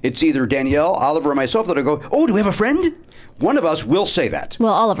do, it's either Danielle, Oliver, or myself that I go, oh, do we have a friend? One of us will say that.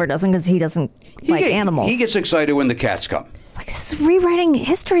 Well, Oliver doesn't because he doesn't like animals. He gets excited when the cats come. Like, this is rewriting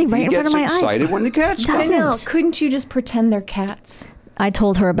history right He in front of my gets excited eyes. when the cats come. Doesn't. Danielle, couldn't you just pretend they're cats? I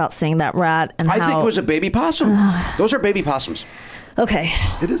told her about seeing that rat and I how... think it was a baby possum. Those are baby possums. Okay.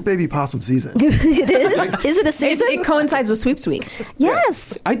 It is baby possum season. It is? Is it a season? It coincides with Sweeps Week.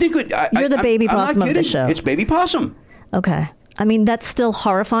 Yes. I think You're the baby I'm not possum of the kidding. show. It's baby possum. Okay. I mean, that's still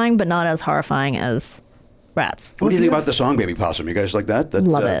horrifying, but not as horrifying as rats. What do you think about the song "Baby Possum"? You guys like that? That's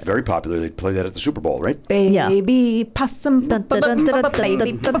Love it. Very popular. They play that at the Super Bowl, right? Baby possum. Dun, dun, dun, dun, dun, dun,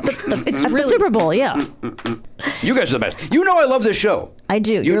 Baby. dun, dun, dun. It's At the really Super Bowl, yeah. You guys are the best. You know I love this show. I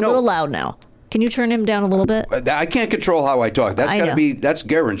do. You You're a know- little loud now. Can you turn him down a little bit? I can't control how I talk. That's I got to know. be. That's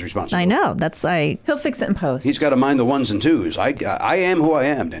Garen's responsibility. I know. He'll fix it in post. He's got to mind the ones and twos. I am who I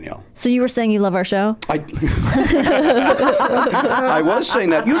am, Danielle. So you were saying you love our show? I was saying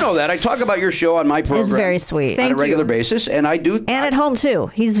that. You know that. I talk about your show on my program. It's very sweet. on Thank a regular you. basis, and I do. And at home too.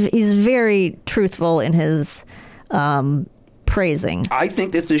 He's very truthful in his praising. I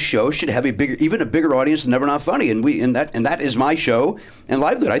think that this show should have even a bigger audience than Never Not Funny, and that is my show and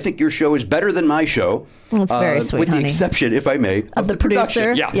Livelihood. I think your show is better than my show. Well, it's very sweet, with honey. the exception, if I may, Of the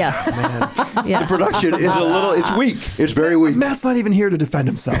producer? production. Yeah. The production is a little. It's weak. It's very weak. Matt's not even here to defend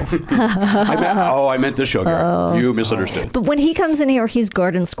himself. I meant the show, Garen. You misunderstood. But when he comes in here, he's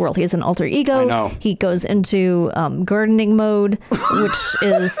Garden Squirrel. He has an alter ego. I know. He goes into gardening mode, which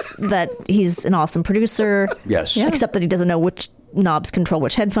is that he's an awesome producer. Yes. Yeah. Except that he doesn't know which knobs control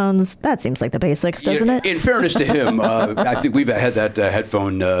which headphones. That seems like the basics, doesn't it? In fairness to him, I think we've had that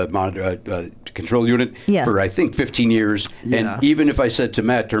headphone monitor control unit for I think 15 years. Yeah. And even if I said to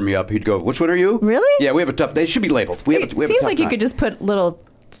Matt, "Turn me up," he'd go, "Which one are you?" Really? Yeah, we have a tough. They should be labeled. We have a Seems tough like you time. could just put little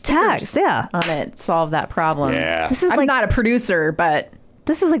Tags, stickers yeah. on it, solve that problem. Yeah. This is I'm like not a producer, but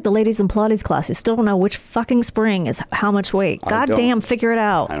this is like the ladies in Pilates class who still don't know which fucking spring is how much weight. God don't. damn, figure it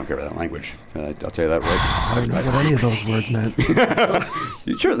out. I don't care about that language. I'll tell you that right. I don't know what any of those words meant.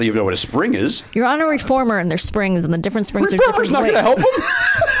 You surely you know what a spring is. You're on a reformer and there's springs and the different springs are Reformer's different not going to weights. help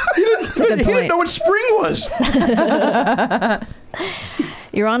him. He a good didn't point. know what spring was.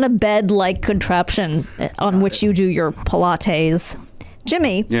 You're on a bed-like contraption on which you do your Pilates.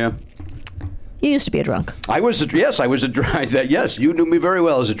 Jimmy, Yeah. you used to be a drunk. I was a drunk. Yes, you knew me very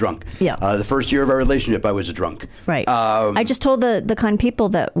well as a drunk. Yeah. The first year of our relationship, I was a drunk. Right. I just told the kind people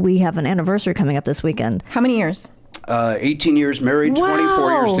that we have an anniversary coming up this weekend. how many years? 18 years married,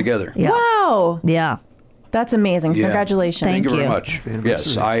 24 years together. Yeah. Wow. Yeah. That's amazing. Yeah. Congratulations. Thank Thank you very you. much. anniversary.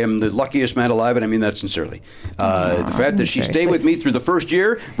 Yes, I am the luckiest man alive, and I mean that sincerely. The fact that she very stayed sweet. with me through the first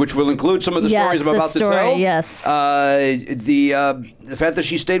year, which will include some of the Yes, stories I'm the about story, to tell. yes. The fact that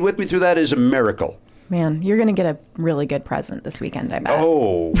she stayed with me through that is a miracle. Man, you're going to get a really good present this weekend, I bet.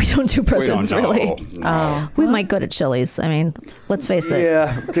 Oh. We don't do presents, we don't know. really. No. We might go to Chili's. I mean, let's face it.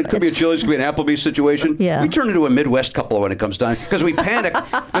 Yeah, could be a It's- Chili's, could be an Applebee's situation. Yeah. We turn into a Midwest couple when it comes time because we panic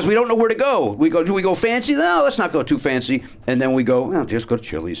because we don't know where to go. Do we go fancy? No, let's not go too fancy. And then we go, well, just go to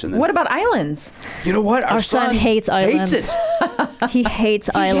Chili's. And then What about islands? you know what? Our son hates islands. Hates it. He hates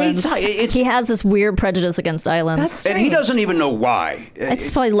islands. it's- He has this weird prejudice against islands. That's And he strange. doesn't even know why.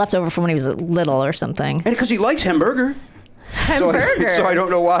 It's probably left over from when he was little or something. And because he likes hamburger. Hamburger. So I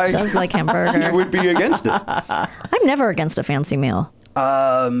don't know why Does like he hamburger. would be against it. I'm never against a fancy meal.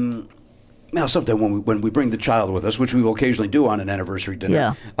 Now, sometime when we bring the child with us, which we will occasionally do on an anniversary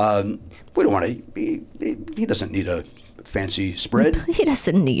dinner, we don't want to. He doesn't need a fancy spread. He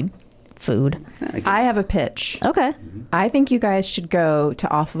doesn't need food. I have a pitch. Okay. I think you guys should go to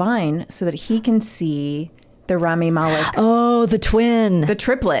Off Vine so that he can see the Rami Malek, Oh, the twin. the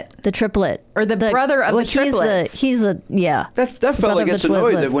triplet. The triplet. Or the brother of the he's triplets. He's a, yeah. That Brother fella of the gets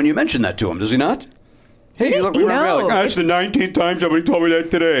annoyed that twiplets. when you mention that to him, does he not? Hey, you look No, around like, that's the 19th time somebody told me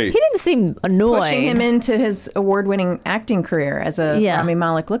that today. He didn't seem annoyed. Pushing him into his award-winning acting career as a Yeah. Rami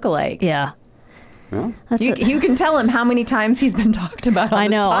Malek lookalike. Yeah. That's You, it. you can tell him how many times he's been talked about on I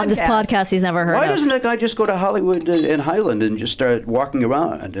know. On this podcast. podcast, he's never heard Why of. doesn't that guy just go to Hollywood and Highland and just start walking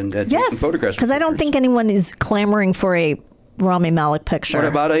around and taking Yes, photographs? Because I don't think anyone is clamoring for a Rami Malek picture. What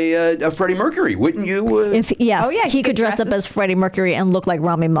about a Freddie Mercury? Wouldn't you? If he could dress up as Freddie Mercury and look like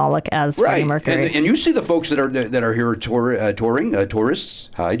Rami Malek as Freddie Mercury. And you see the folks that are here touring,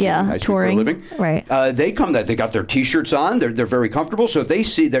 tourists. Hi, Jim. Touring for a living. Right. They come. They got their T-shirts on. They're very comfortable. So if they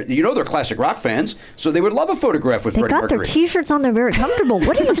see that, they're classic rock fans. So they would love a photograph with Freddie Mercury. They got their T-shirts on. They're very comfortable.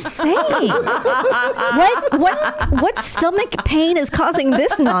 What are you saying? What stomach pain is causing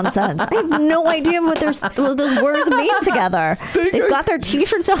this nonsense? I have no idea what those words mean together. They've got their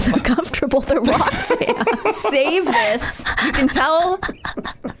T-shirts on. They're comfortable. They're rock fans. Save this. You can tell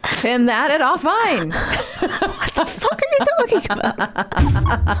him that at Offline. What the fuck are you talking about?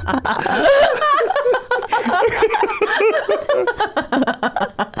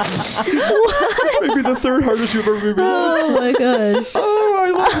 Maybe the third hardest you've ever been. Oh my gosh.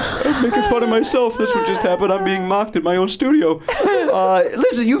 I'm making fun of myself. This would just happen. I'm being mocked in my own studio.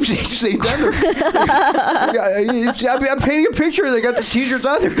 Listen, you've seen them. I'm painting a picture. They got the T-shirts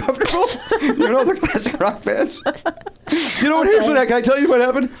on. They're comfortable. They're classic rock fans. You know what? Here's what can I tell you what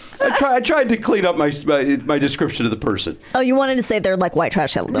happened? I tried to clean up my description of the person. Oh, you wanted to say they're like white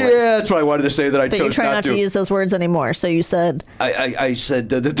trash hillbillies. Yeah, that's what I wanted to say. But you try not to use those words anymore. So you said I said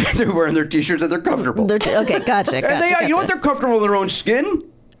that they're wearing their T-shirts and they're comfortable. Okay, gotcha. And you know what? They're comfortable in their own skin.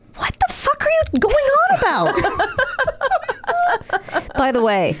 What the fuck are you going on about? By the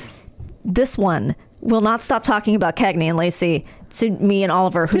way, this one will not stop talking about Cagney and Lacey to me and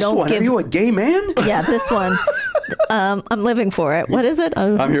Oliver, who don't give. Are you a gay man? Yeah, this one. I'm living for it. What is it?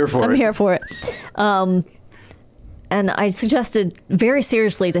 I'm here for it. I'm here for it. And I suggested very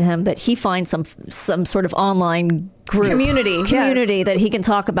seriously to him that he find some sort of online group community that he can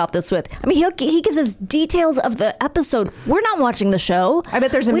talk about this with. I mean, he gives us details of the episode. We're not watching the show. I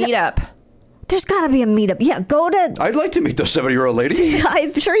bet there's a meetup. There's got to be a meetup. Yeah, go to. I'd like to meet those 70-year-old ladies.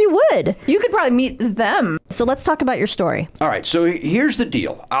 I'm sure you would. You could probably meet them. So let's talk about your story. All right. So here's the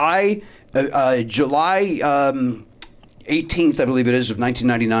deal. July 18th, I believe it is, of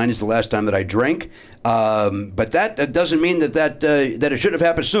 1999 is the last time that I drank. But that doesn't mean that it should have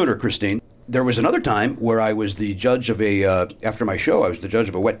happened sooner, Christine. There was another time where I was the judge of after my show, I was the judge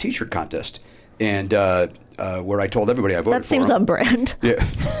of a wet T-shirt contest. And where I told everybody I voted for That seems on brand. Yeah.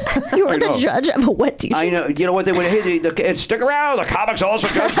 You were the judge of a wet T-shirt. I know. You know what? They would and stick around. The comics also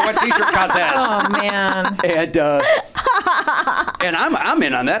judge the wet T-shirt contest. Oh, man. And I'm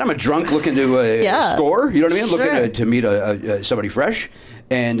in on that. I'm a drunk looking to score. You know what I mean? Sure. Looking to meet somebody fresh.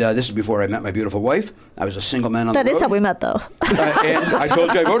 And this is before I met my beautiful wife. I was a single man on the road. That is how we met, though. And I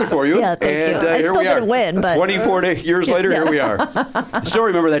told you I voted for you. Yeah, thank you. I here still we are. didn't win, but 24 years later, here we are. Still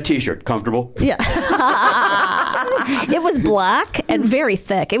remember that T-shirt. Comfortable? Yeah. It was black and very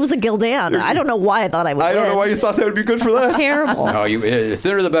thick. It was a Gildan. I don't know why I thought I would I don't win. know why you thought that would be good for that. Terrible. No,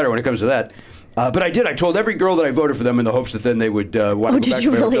 thinner the better when it comes to that. But I did. I told every girl that I voted for them in the hopes that then they would want to go back did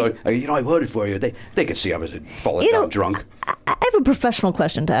you to me. really? I voted for you. They could see I was falling down drunk. I have a professional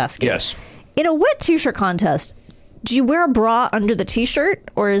question to ask you. Yes. In a wet T-shirt contest, do you wear a bra under the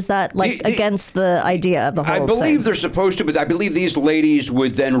T-shirt, or is that against the idea of the whole I believe thing? they're supposed to, but I believe these ladies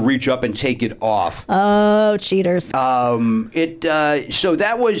would then reach up and take it off. Oh, cheaters! So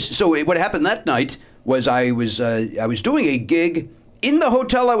what happened that night was I was doing a gig in the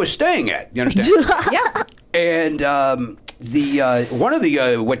hotel I was staying at. You understand? Yeah. And one of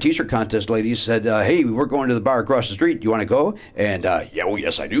the wet T-shirt contest ladies said, "Hey, we're going to the bar across the street. You want to go?" And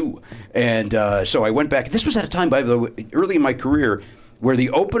yes, I do. And so I went back. This was at a time, by the way, early in my career, where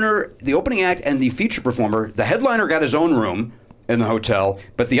the opening act, and the feature performer, the headliner got his own room in the hotel,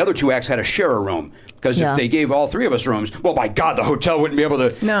 but the other two acts had to share a room. Because if they gave all three of us rooms, well, my God, the hotel wouldn't be able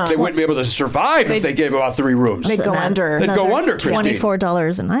to. No. They wouldn't be able to survive if they gave out 3 rooms. They'd go under. They'd go under, Christine.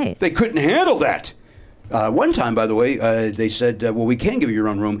 $24 a night. They couldn't handle that. One time, by the way, they said, well, we can give you your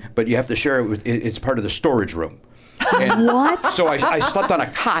own room, but you have to share it with, it's part of the storage room. And what? So I slept on a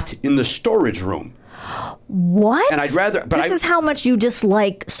cot in the storage room. What? And I'd rather. But this is how much you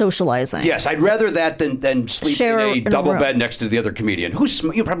dislike socializing. Yes, I'd rather that than sleep in a double bed next to the other comedian who's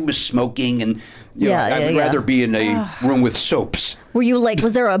probably was smoking, and I'd rather be in a room with soaps. Were you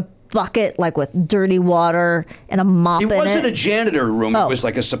was there a bucket with dirty water and a mop in it? It wasn't a janitor room. It was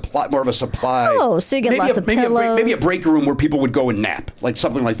like a supply, more of a supply. Oh, so you get lots of pillows. Maybe a break room where people would go and nap, like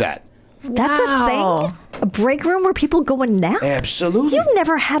something like that. That's a thing? A break room where people go and nap? Absolutely. You've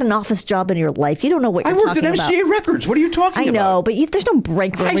never had an office job in your life. You don't know what you're talking about. I worked at MCA Records. What are you talking about? I know, but there's no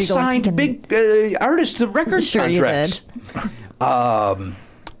break room where you go and signed big artists to record contracts. Sure you did.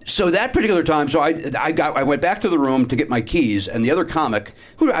 So that particular time, I went back to the room to get my keys, and the other comic,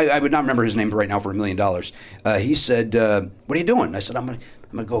 who I would not remember his name right now for $1 million, he said, "What are you doing?" And I said, "I'm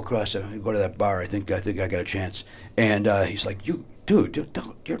gonna go across. I'm gonna go to that bar. I think I got a chance." And he's like, "Dude,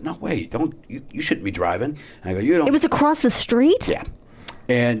 don't. You're no way. Don't. You shouldn't be driving." And I go, "You don't." It was across the street? Yeah.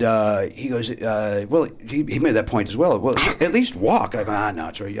 And he goes, "Well, he made that point as well. Well, at least walk." I go, "No,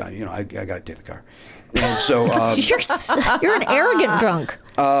 it's right. Yeah, I got to take the car." And so you're an arrogant drunk.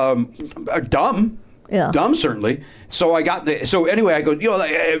 Dumb. Yeah. Dumb, certainly. So anyway, I go,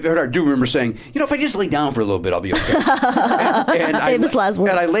 I do remember saying, if I just lay down for a little bit, I'll be okay. and Famous last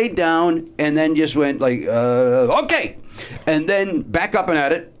words. And I laid down and then just went like, okay. And then back up and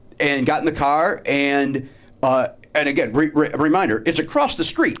at it and got in the car and again, reminder, it's across the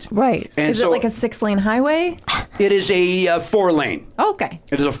street. Right. And Is it like a 6-lane highway? It is a 4-lane. Okay.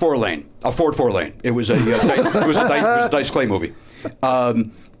 It is a 4-lane, a Ford 4-lane. It was a Dice Clay movie.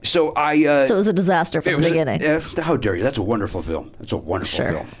 So it was a disaster from the beginning. How dare you? That's a wonderful film. That's a wonderful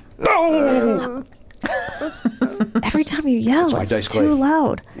film. No! Every time you yell, it's too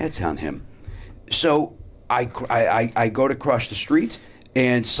loud. That's on him. So I go to cross the street,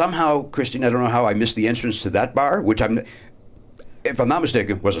 and somehow, Christine, I don't know how I missed the entrance to that bar, which if I'm not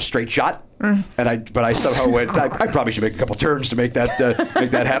mistaken, was a straight shot. But I somehow went. I probably should make a couple turns to make that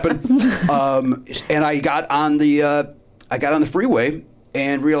happen. And I got on the freeway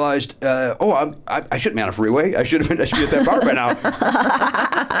and realized, I shouldn't be on a freeway. I should be at that bar by now.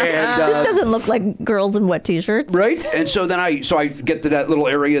 And, this doesn't look like girls in wet T-shirts, right? And so then I get to that little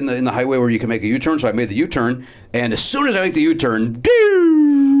area in the highway where you can make a U-turn. So I made the U-turn, and as soon as I make the U-turn,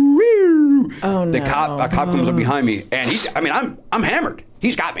 a cop comes up behind me, and I'm hammered.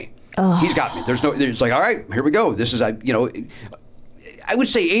 He's got me. He's got me. It's like, all right, here we go. This is I would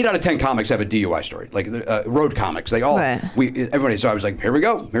say 8 out of 10 comics have a DUI story, like road comics. They all, everybody. So I was like, here we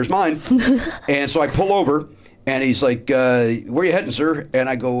go. Here's mine. And so I pull over, and he's like, where are you heading, sir? And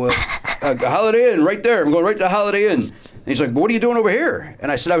I go, Holiday Inn, right there. I'm going right to Holiday Inn. And he's like, what are you doing over here?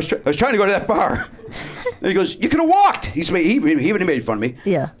 And I said, I was trying to go to that bar. And he goes, you could have walked. He even made fun of me.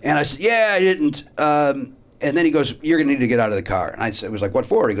 Yeah. And I said, yeah, I didn't. And then he goes, you're going to need to get out of the car. And I was like, what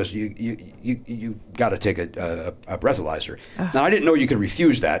for? He goes, you got to take a breathalyzer. Now, I didn't know you could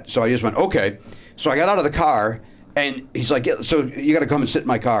refuse that, so I just went, okay. So I got out of the car, and he's like, yeah, so you got to come and sit in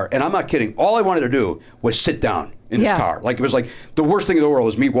my car. And I'm not kidding. All I wanted to do was sit down in his car. Like, it was like the worst thing in the world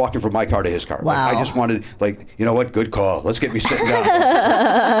was me walking from my car to his car. Wow. Like, I just wanted, like, you know what? Good call. Let's get me sitting down.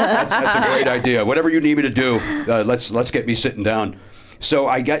 That's a great idea. Whatever you need me to do, let's get me sitting down. So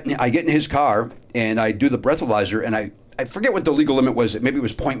I get in his car, and I do the breathalyzer, and I forget what the legal limit was. Maybe it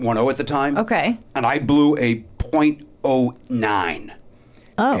was 0.10 at the time. Okay. And I blew a 0.09.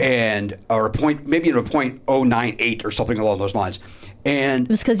 Oh. Or a 0.098 or something along those lines. And it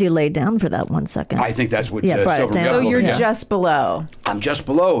was because you laid down for that 1 second. I think that's what. brought it down. So you're just below. I'm just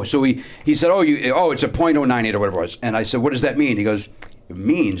below. So he said, it's a 0.098 or whatever it was. And I said, what does that mean? He goes, it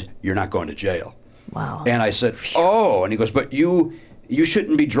means you're not going to jail. Wow. And I said, oh. And he goes, but you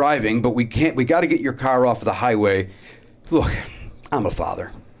shouldn't be driving, but we got to get your car off the highway. Look, I'm a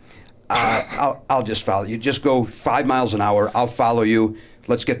father. I'll just follow you. Just go 5 miles an hour. I'll follow you.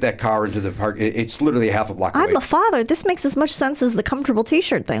 Let's get that car into the park. It's literally a half a block away. I'm a father. This makes as much sense as the comfortable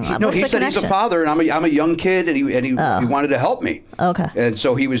T-shirt thing. No, he said he's a father, and I'm a young kid, and he wanted to help me. Okay. And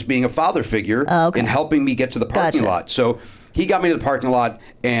so he was being a father figure in helping me get to the parking lot. So he got me to the parking lot,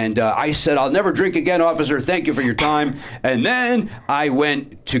 and I said, I'll never drink again, officer. Thank you for your time. And then I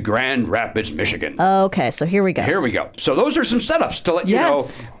went to Grand Rapids, Michigan. Okay, so here we go. Here we go. So those are some setups to let you know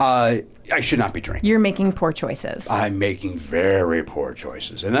I should not be drinking. You're making poor choices. I'm making very poor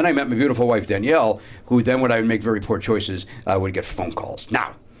choices. And then I met my beautiful wife, Danielle, who then when I would make very poor choices, would get phone calls.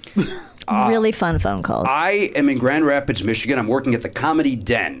 Now, really fun phone calls. I am in Grand Rapids, Michigan. I'm working at the Comedy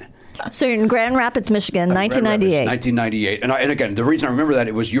Den. So you're in Grand Rapids, Michigan, 1998. 1998, and again, the reason I remember that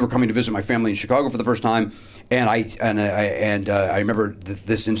it was you were coming to visit my family in Chicago for the first time, and I remember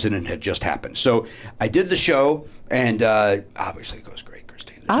this incident had just happened. So I did the show, and obviously it goes great,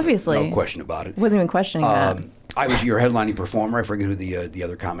 Christine. There's obviously, no question about it. Wasn't even questioning that. I was your headlining performer. I forget who the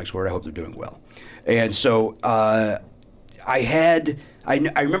other comics were. I hope they're doing well. And so I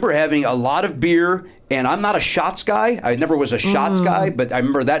remember having a lot of beer. And I'm not a shots guy. I never was a shots guy, but I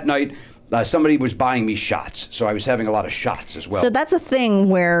remember that night somebody was buying me shots. So I was having a lot of shots as well. So that's a thing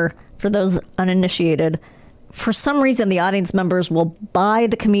where, for those uninitiated, for some reason the audience members will buy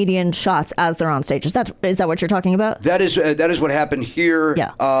the comedian shots as they're on stage. Is that what you're talking about? That is what happened here.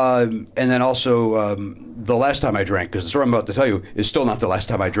 Yeah. And then also the last time I drank, because the story I'm about to tell you is still not the last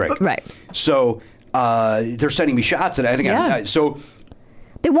time I drank. Right. So they're sending me shots. And again,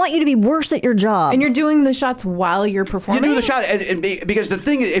 They want you to be worse at your job. And you're doing the shots while you're performing? You do the shot, because the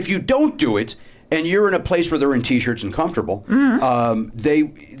thing is, if you don't do it, and you're in a place where they're in t-shirts and comfortable,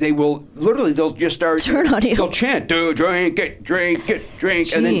 they will literally, they'll just start turn on you. They'll chant, "Do drink it,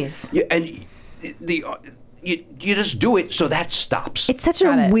 Jeez. and then you just do it, so that stops. It's such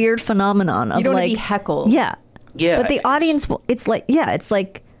a weird phenomenon of You don't want like to be heckled. Yeah. Yeah, But the audience, it's like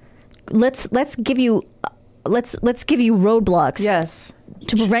let's give you roadblocks. Yes.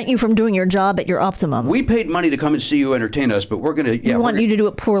 To prevent you from doing your job at your optimum. We paid money to come and see you entertain us, but we're going to... We want you to do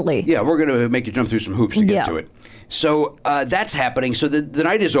it poorly. Yeah, we're going to make you jump through some hoops to get to it. So that's happening. So the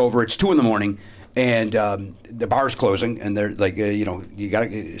night is over. It's 2 a.m, and the bar's closing, and they're like, you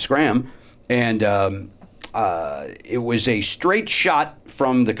got to scram. And it was a straight shot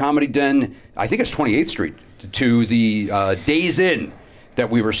from the Comedy Den, I think it's 28th Street, to the Days Inn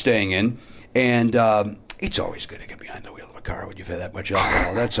that we were staying in. And it's always good to get behind the wheel of a car when you've had that much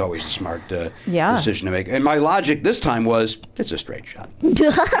alcohol. That's always a smart decision to make. And my logic this time was, it's a straight shot.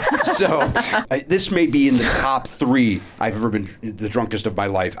 So this may be in the top 3 I've ever been the drunkest of my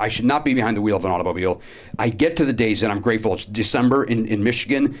life. I should not be behind the wheel of an automobile. I get to the Days Inn. I'm grateful. It's December in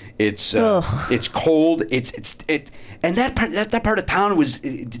Michigan. It's cold. And that part of town was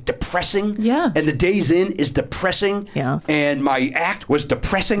depressing. Yeah. And the Days Inn is depressing. Yeah. And my act was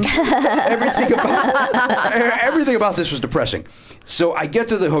depressing. Everything about this was depressing. So I get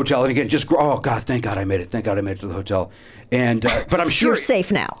to the hotel, and again, oh God, thank God I made it. Thank God I made it to the hotel. And but I'm sure you're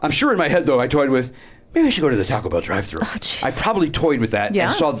safe now. I'm sure in my head though, I toyed with, maybe I should go to the Taco Bell drive-thru. I probably toyed with that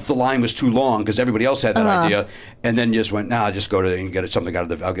and saw that the line was too long because everybody else had that idea, and then just went, I'll just go to and get something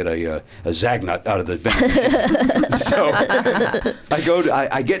out of the. I'll get a Zagnut out of the vending. So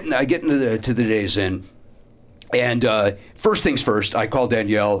I get into the Days Inn. And first things first, I call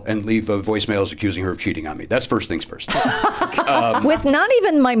Danielle and leave voicemails accusing her of cheating on me. That's first things first. With not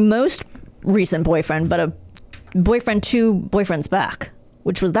even my most recent boyfriend, but a boyfriend 2 boyfriends back.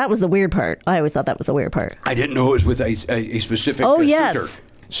 That was the weird part. I always thought that was the weird part. I didn't know it was with a specific yes. suitor.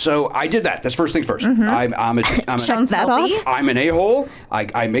 So I did that. That's first things first. Mm-hmm. Check that off. I'm an a-hole.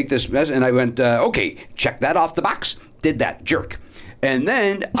 I make this mess, and I went, okay, check that off the box. Did that, jerk. And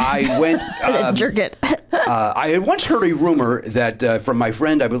then I went... jerk it. I had once heard a rumor that from my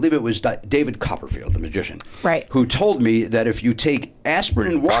friend, I believe it was David Copperfield, the magician, right, who told me that if you take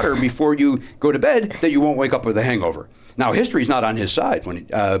aspirin and water before you go to bed, that you won't wake up with a hangover. Now, history's not on his side,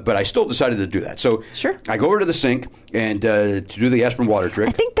 but I still decided to do that. So I go over to the sink and to do the aspirin water trick.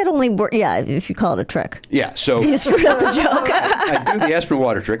 I think that only works, if you call it a trick. Yeah, so... You screwed up the joke. I do the aspirin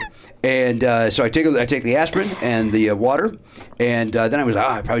water trick. And so I take the aspirin and the water, and then I was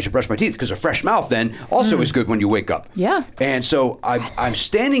I probably should brush my teeth because a fresh mouth then also is good when you wake up. Yeah. And so I'm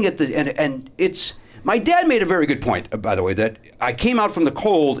standing at the and it's my dad made a very good point, by the way, that I came out from the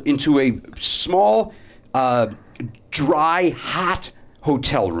cold into a small, dry, hot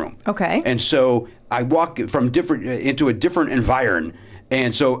hotel room. Okay. And so I walk into a different environment,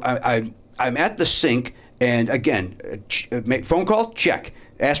 and so I'm at the sink, and again, make phone call, check.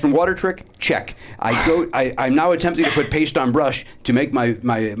 Aspirin water trick, check. I'm now attempting to put paste on brush to make my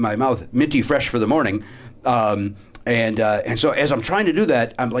mouth minty fresh for the morning. And so as I'm trying to do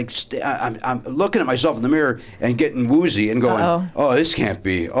that, I'm like I'm looking at myself in the mirror and getting woozy and going, oh, this can't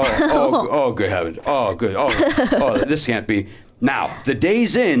be. Oh, good heavens. Oh, good. Oh, this can't be. Now, the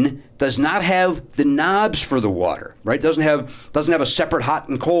Days Inn does not have the knobs for the water, right? Doesn't have a separate hot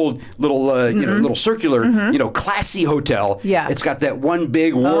and cold little little circular classy hotel. Yeah. It's got that one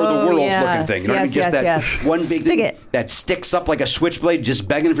big War of the Worlds looking thing. You know what I mean? Just that one big spigot thing that sticks up like a switchblade, just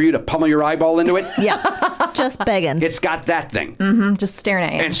begging for you to pummel your eyeball into it. Yeah, just begging. It's got that thing. Mm-hmm, just staring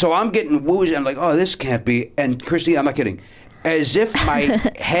at you. And so I'm getting woozy. I'm like, oh, this can't be. And Christy, I'm not kidding. As if my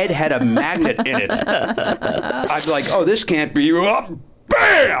head had a magnet in it. I'm like, oh, this can't be. Oh,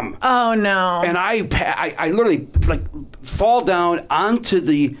 bam! Oh no! And I literally like fall down onto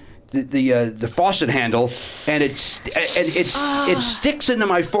the faucet handle, and it sticks into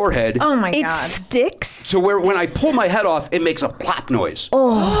my forehead. Oh my God! It sticks. So when I pull my head off, it makes a plop noise.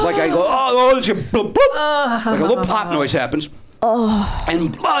 Oh! Like I go, it's a bloop, bloop. Like a little plop noise happens. Oh.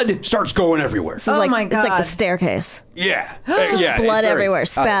 And blood starts going everywhere. This is my God. It's like the staircase. Yeah. Just blood everywhere.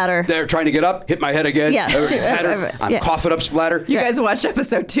 Spatter. They're trying to get up, hit my head again. Yeah. Splatter. I'm coughing up splatter. You guys watched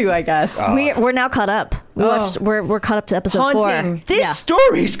episode 2, I guess. We're now caught up. We're caught up to episode 4. This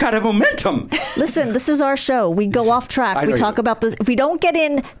story's got a momentum. Listen, this is our show. We go off track. We talk about this. If we don't get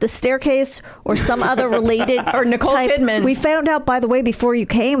in the staircase or some other related or Nicole Kidman. We found out, by the way, before you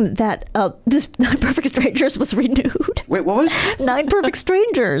came, that this 9 Perfect Strangers was renewed. Wait, what was? 9 Perfect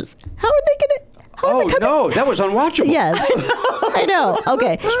Strangers. How are they gonna? Oh, no, that was unwatchable. Yes. I know.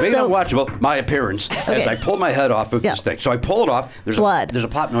 Okay. Speaking So, of unwatchable, my appearance as I pull my head off of Yeah. this thing. So I pull it off. There's Blood. There's a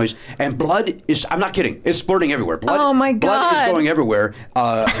pop noise, and blood is. I'm not kidding. It's splurting everywhere. Blood. Oh, my Blood is God. going everywhere.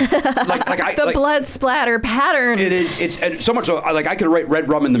 The blood splatter pattern. It is. It's and so much so. I could write red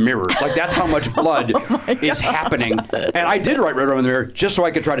rum in the mirror. Like that's how much blood is happening. And I did write red rum in the mirror just so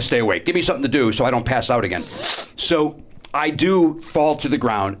I could try to stay awake. Give me something to do so I don't pass out again. So I do fall to the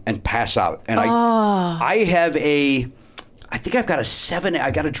ground and pass out. And I have a. I think I've got a 7.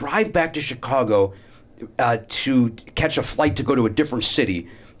 I got to drive back to Chicago to catch a flight to go to a different city,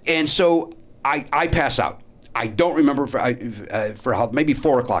 and so I pass out. I don't remember for how maybe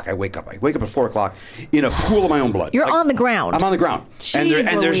 4 o'clock. I wake up. I wake up at 4 o'clock in a pool of my own blood. You're on the ground. I'm on the ground, Jeez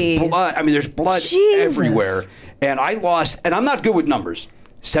and there's Louise. blood. I mean, there's blood Jesus. everywhere, and I lost. And I'm not good with numbers.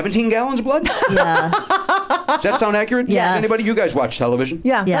 17 gallons of blood? Yeah. Does that sound accurate? Yes. Anybody? You guys watch television?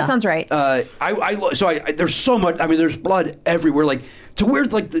 Yeah, Yeah. that sounds right. There's so much. I mean, there's blood everywhere. Like to where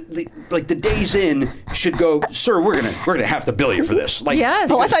the days in should go. Sir, we're gonna have to bill you for this. Like, Yes.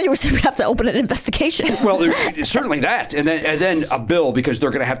 Oh, I thought you were going to have to open an investigation. well, certainly that, and then a bill because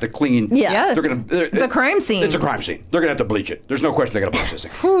they're going to have to clean. Yeah. Yes. It's a crime scene. It's a crime scene. They're going to have to bleach it. There's no question they're going to bleach this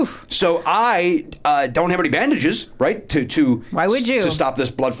thing. So I don't have any bandages, right? To Why would you? to stop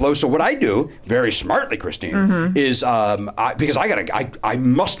this blood flow? So what I do, very smartly, Christine, is because I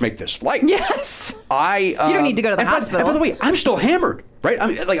must make this flight. Yes. You don't need to go to the hospital. And by the way, I'm still hammered, right?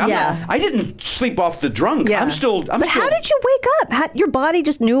 Yeah. I didn't sleep off the drunk. Yeah. But How did you wake up? Your body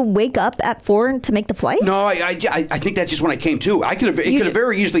just knew wake up at 4 to make the flight? No, I think that's just when I came to. It could have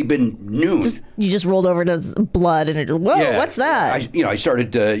very easily been noon. You just rolled over to blood and whoa, what's that? I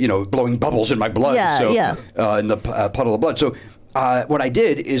started blowing bubbles in my blood. Yeah, in the puddle of blood. So what I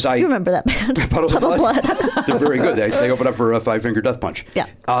did is You remember that band? Puddles of Puddle blood. Blood. They're very good. They open up for a 5-finger death punch. Yeah.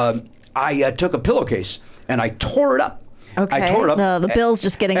 I took a pillowcase and I tore it up. Okay. I tore it up. No, the bill's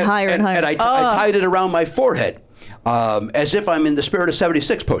just getting higher and higher. And I tied it around my forehead, as if I'm in the Spirit of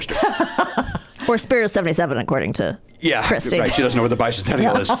 '76 poster. Or Spirit of 77, according to Christy. Right. She doesn't know what the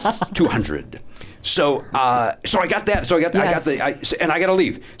bicentennial is. 200. So I got that. So I got and I got to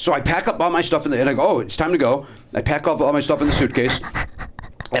leave. So I pack up all my stuff and I go, oh, it's time to go. I pack off all my stuff in the suitcase.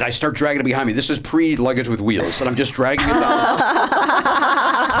 And I start dragging it behind me. This is pre-luggage with wheels, and I'm just dragging it down.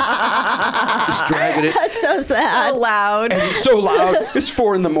 Just dragging it. That's so sad. So loud. And it's so loud. It's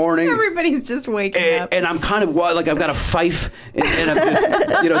 4 a.m. Everybody's just waking up. And I'm kind of like I've got a fife, and I'm just,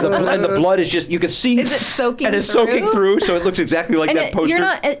 and the blood is just you can see. Is it soaking And it's through? soaking through, so it looks exactly like that poster. You're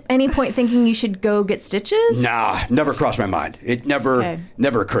not at any point thinking you should go get stitches? Nah, never crossed my mind. It never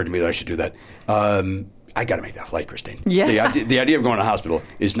occurred to me that I should do that. I got to make that flight, Christine. Yeah. The idea of going to hospital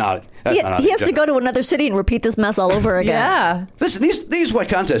is not. That's He, not on he the has to agenda. go to another city and repeat this mess all over again. Yeah. Listen, these wet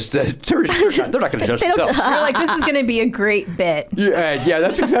contests, they're not going to judge They don't- themselves. You're like, this is going to be a great bit. Yeah,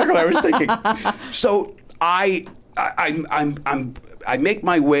 that's exactly what I was thinking. So I make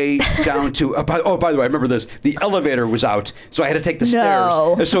my way down to. By the way, I remember this. The elevator was out, so I had to take the No.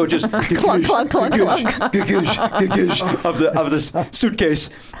 stairs. And so it just Clunk, clunk, clunk, of this suitcase,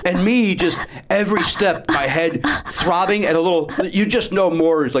 and me just every step, my head throbbing and a little. You just know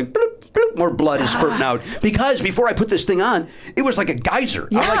more is like. Bloop, bloop, more blood is spurting out because before I put this thing on, it was like a geyser.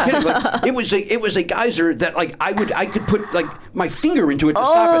 I'm not kidding. Like, it was a geyser that like I could put like my finger into it to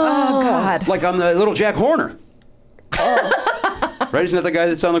stop it. Oh, God. Like I'm the little Jack Horner. Right? Isn't that the guy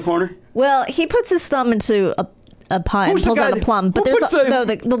that's on the corner? Well, he puts his thumb into a pie and Who's the pulls guy out a that- plum. But who there's puts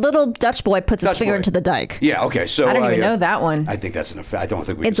the little Dutch boy puts his Dutch finger boy. into the dike. Yeah. Okay. So I didn't even know that one. I think that's an offense. I don't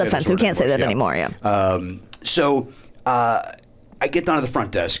think we. It's can say offensive. We can't say that anymore. anymore. Yeah. So I get down to the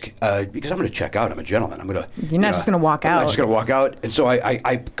front desk because I'm going to check out. I'm a gentleman. I'm going to. You're not just gonna walk I'm out. not just going to walk out. And so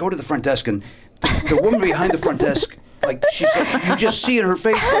I go to the front desk, and the woman behind the front desk, like you just see in her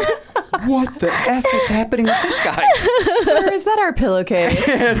face, like, what the F is happening with this guy? Sir, is that our pillowcase?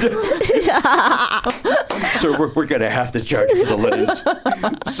 So we're going to have to charge for the linens.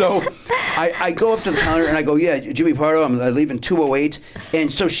 So I go up to the counter and I go, yeah, Jimmy Pardo, I'm leaving 208.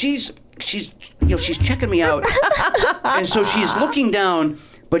 And so she's checking me out. And so she's looking down,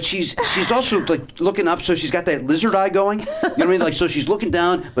 but she's also like looking up. So she's got that lizard eye going. You know what I mean? Like, so she's looking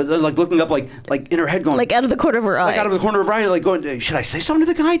down, but then like looking up, like in her head going. Like out of the corner of her eye. Like out of the corner of her eye, like going, should I say something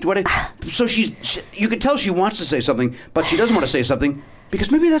to the guy? So you could tell she wants to say something, but she doesn't want to say something. because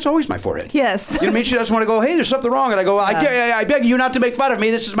maybe that's always my forehead. Yes. You know what I mean? She doesn't want to go, hey, there's something wrong. And I go, I beg you not to make fun of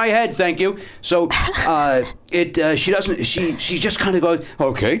me. This is my head. Thank you. So she doesn't, she just kind of goes,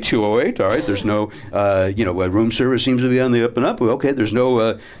 okay, 208. All right. There's no, room service seems to be on the up and up. Okay. There's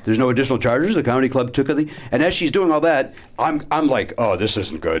no additional charges. The comedy club took it. And as she's doing all that, I'm like, oh, this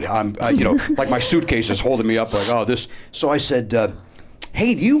isn't good. I'm, like my suitcase is holding me up like, oh, this. So I said,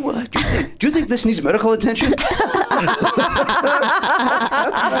 hey, do you think this needs medical attention?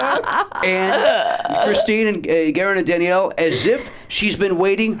 And Christine and Garen and Danielle, as if she's been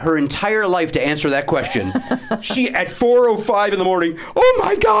waiting her entire life to answer that question. She, at 4:05 in the morning, oh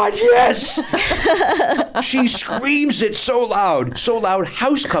my God, yes! She screams it so loud.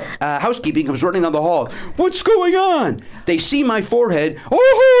 Housekeeping comes running down the hall. What's going on? They see my forehead.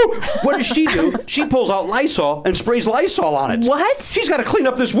 Oh! What does she do? She pulls out Lysol and sprays Lysol on it. What? She's got to clean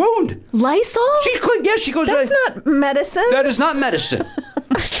up this wound. Lysol? She goes. That's not medicine. That is not medicine.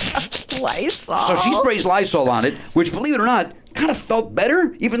 Lysol. So she sprays Lysol on it, which, believe it or not, kind of felt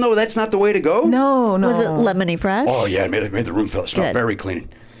better, even though that's not the way to go. No. Was it lemony fresh? Oh, yeah, it made the room smell very clean.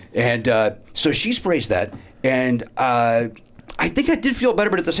 And so she sprays that, and I think I did feel better,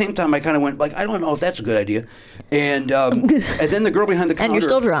 but at the same time, I kind of went, like, I don't know if that's a good idea. And then the girl behind the counter... And you're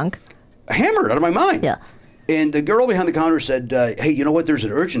still drunk. Hammered out of my mind. Yeah. And the girl behind the counter said, hey, you know what, there's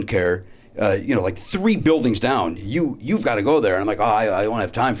an urgent care, like 3 buildings down. You've got to go there. And I'm like, I don't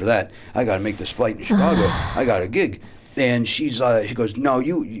have time for that. I got to make this flight in Chicago. I got a gig. And she goes, no,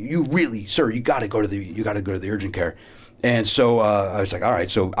 you really, sir, you got to go to the urgent care. And so I was like, all right.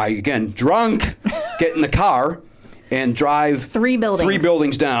 So I, again, drunk, get in the car and drive 3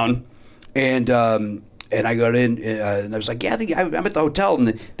 buildings down. And I got in, and I was like, yeah, I think I'm at the hotel, and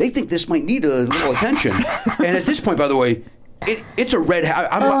they think this might need a little attention. And at this point, by the way, it's a red.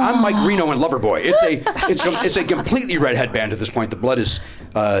 I'm Mike Reno and Loverboy. It's a completely red headband at this point. The blood is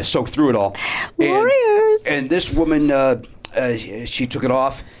soaked through it all. Warriors. And this woman, she took it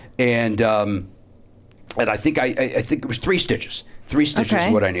off, and I think it was 3 stitches. 3 stitches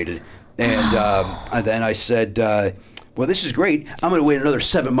is what I needed. And then I said, well, this is great. I'm going to wait another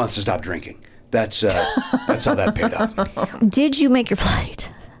 7 months to stop drinking. That's how that paid off. Did you make your flight?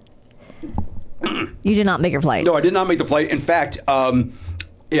 You did not make your flight. No, I did not make the flight. In fact, I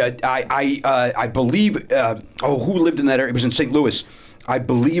believe. Who lived in that area? It was in St. Louis. I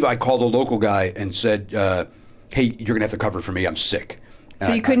believe I called a local guy and said, "Hey, you're gonna have to cover for me. I'm sick."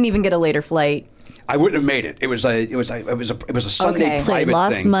 So you couldn't even get a later flight. I wouldn't have made it. It was a Sunday private So you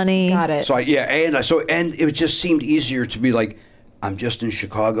lost thing. money. Got it. So and it just seemed easier to be like, I'm just in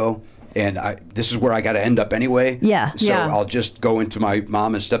Chicago. And this is where I got to end up anyway. Yeah. So I'll just go into my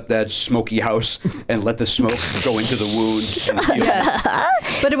mom and stepdad's smoky house and let the smoke go into the wound. Yes.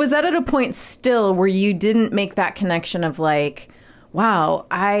 But it was at a point still where you didn't make that connection of like, wow,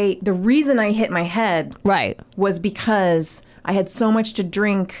 the reason I hit my head was because I had so much to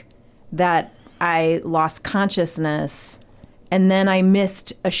drink that I lost consciousness. And then I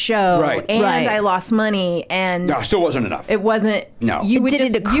missed a show, and I lost money, and no, it still wasn't enough. It wasn't. No, it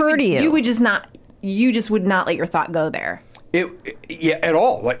didn't occur to you. You would just not. You just would not let your thought go there. At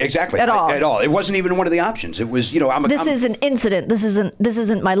all. Exactly. At all. It wasn't even one of the options. It was, This is an incident. This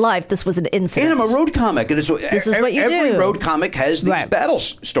isn't my life. This was an incident. And I'm a road comic, and this is what you do. Every road comic has these battle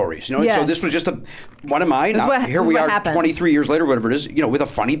stories, Yes. So this was just one of mine. Here we are, happens. 23 years later, whatever it is, with a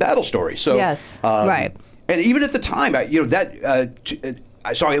funny battle story. So yes, right. And even at the time,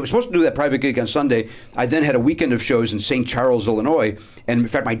 so I was supposed to do that private gig on Sunday. I then had a weekend of shows in St. Charles, Illinois. And in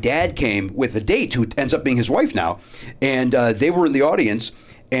fact, my dad came with a date who ends up being his wife now. And they were in the audience.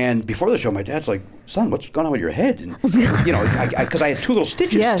 And before the show, my dad's like, son, what's going on with your head? And, because I had 2 little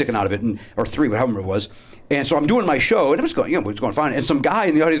stitches sticking out of it, or 3, however it was. And so I'm doing my show, and it was going fine. And some guy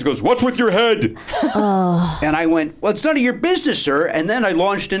in the audience goes, "What's with your head?" And I went, "Well, it's none of your business, sir." And then I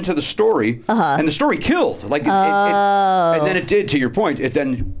launched into the story, and the story killed. And then it did. To your point, it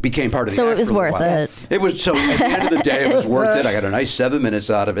then became part of the. So act it was for a worth while. it. It was. So at the end of the day, it was worth it. I got a nice 7 minutes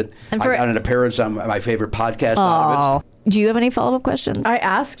out of it. I got an appearance on my favorite podcast out of it. Do you have any follow-up questions? I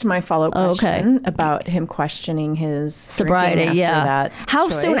asked my follow-up question about him questioning his sobriety. After that How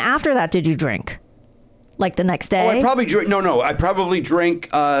choice. soon after that did you drink? Like the next day? Oh, I probably drink. No. I probably drank.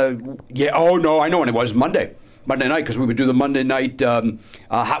 Oh no, I know when it was Monday night, because we would do the Monday night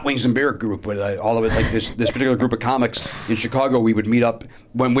hot wings and beer group with all of it. Like this particular group of comics in Chicago, we would meet up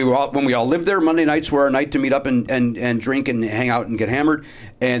when we all lived there. Monday nights were our night to meet up and drink and hang out and get hammered.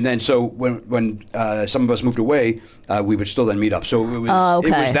 And then so when some of us moved away, we would still then meet up. So it was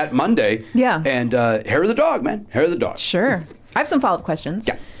it was that Monday. Yeah. And hair of the dog, man, hair of the dog. Sure. I have some follow-up questions.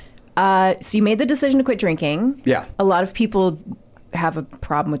 Yeah. So you made the decision to quit drinking. Yeah. A lot of people have a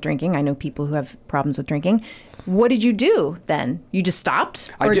problem with drinking. I know people who have problems with drinking. What did you do then? You just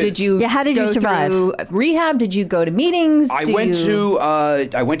stopped, I or did. you? Yeah, how did you go survive? through rehab? Did you go to meetings? I went to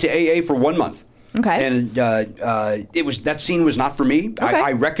AA for 1 month. Okay. And it was that scene was not for me. Okay.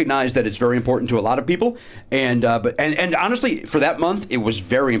 I recognize that it's very important to a lot of people, and honestly, for that month, it was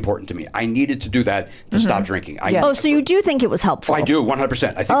very important to me. I needed to do that to stop drinking. So you do think it was helpful? I do,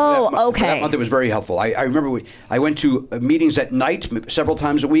 100%. I think for that month it was very helpful. I remember I went to meetings at night several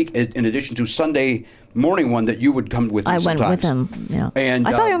times a week, in addition to Sunday morning one that you would come with me I sometimes. went with him. Yeah, And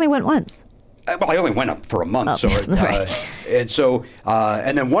I thought I only went once. Well, I only went up for a month, and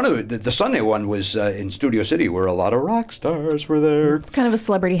then one of the Sunday one was in Studio City, where a lot of rock stars were there. It's kind of a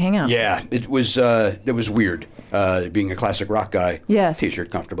celebrity hangout. Yeah, it was weird being a classic rock guy. Yes, t-shirt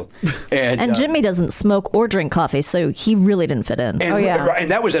comfortable, and Jimmy doesn't smoke or drink coffee, so he really didn't fit in. And,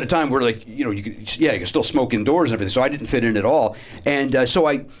 and that was at a time where you could still smoke indoors and everything, so I didn't fit in at all, and so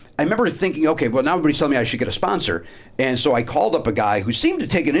I remember thinking, okay, well, now everybody's telling me I should get a sponsor. And so I called up a guy who seemed to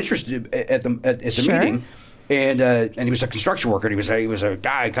take an interest at the meeting. And he was a construction worker. And he was a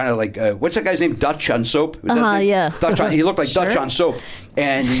guy kind of like, what's that guy's name? Dutch on soap? Yeah. He looked like Dutch on soap.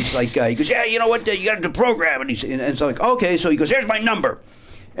 And he's like, he goes, yeah, you know what? You got to program. And so like, okay. So he goes, here's my number.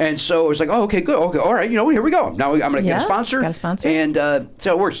 And so it was like, oh, okay, good. Okay, all right. Here we go. Now I'm going to get a sponsor. Got a sponsor. And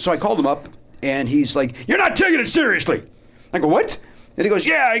so it works. So I called him up, and he's like, you're not taking it seriously. I go, what? And he goes,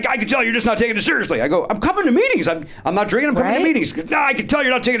 yeah, I can tell you're just not taking it seriously. I go, I'm coming to meetings. I'm not drinking. I'm coming to meetings. He goes, no, I can tell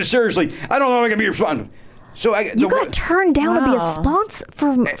you're not taking it seriously. I don't know if I can be your sponsor. So you got turned down to be a sponsor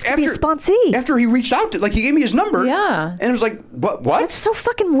to be a sponsee after he reached out to, he gave me his number. Yeah, and it was like, what? That's so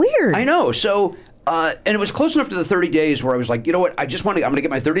fucking weird. I know. So and it was close enough to the 30 days where I was like, you know what? I'm going to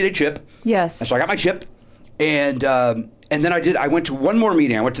get my 30-day chip. Yes. And so I got my chip, and then I went to one more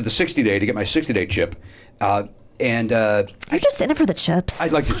meeting. I went to the 60-day to get my 60-day chip. And you're just in it for the chips. I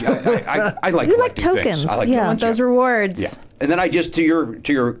like to. I like. You like tokens. I like you want those rewards. Yeah. And then I just to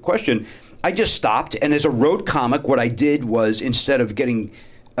your question, I just stopped. And as a road comic, what I did was instead of getting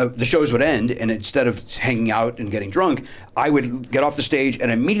the shows would end, and instead of hanging out and getting drunk, I would get off the stage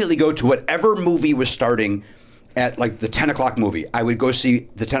and immediately go to whatever movie was starting. At the 10 o'clock movie, I would go see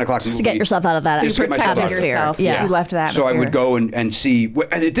the 10 o'clock movie. To get yourself out of that atmosphere. Yeah. You left that atmosphere. So I would go and see,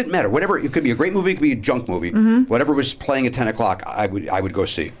 and it didn't matter. Whatever, it could be a great movie, it could be a junk movie. Mm-hmm. Whatever was playing at 10 o'clock, I would go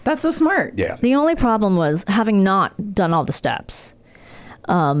see. That's so smart. Yeah. The only problem was having not done all the steps.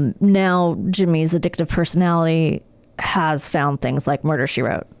 Now Jimmy's addictive personality has found things like Murder, She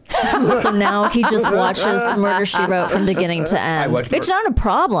Wrote. So now he just watches Murder, She Wrote from beginning to end. It's not a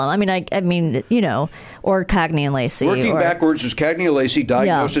problem. I mean, or Cagney and Lacey. Working backwards was Cagney and Lacey,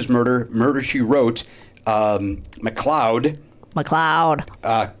 Diagnosis Murder, Murder, She Wrote, McCloud,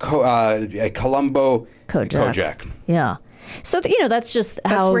 Columbo, Kojak. Yeah. So that's just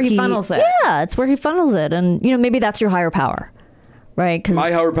how where he funnels it. Yeah, it's where he funnels it, and maybe that's your higher power. Right, because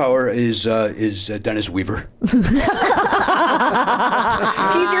my higher power is Dennis Weaver. He's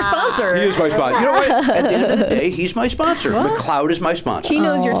your sponsor. He is my sponsor. You know what? At the end of the day, he's my sponsor. McCloud is my sponsor. He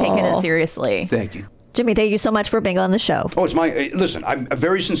knows you're taking it seriously. Thank you. Jimmy, thank you so much for being on the show. Oh, it's listen, I'm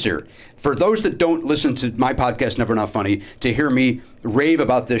very sincere. For those that don't listen to my podcast, Never Not Funny, to hear me rave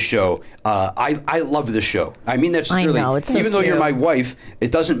about this show, I love this show. I mean that sincerely. I know, it's so even though sweet. you're my wife,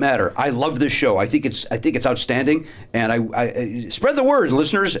 it doesn't matter. I love this show. I think it's outstanding, and I spread the word,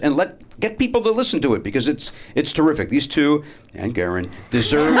 listeners, and get people to listen to it because it's terrific. These two and Garen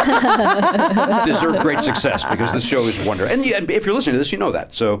deserve great success because this show is wonderful. And if you're listening to this, you know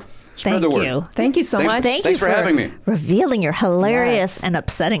that. So. Thank you. Thank you so much. Thanks for having me. Revealing your hilarious and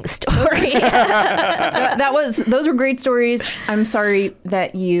upsetting story. Those were great stories. I'm sorry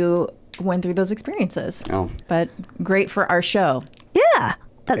that you went through those experiences. Oh. But great for our show. Yeah.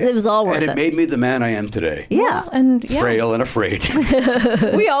 It was all worth it. And it made me the man I am today. Yeah. Frail and afraid.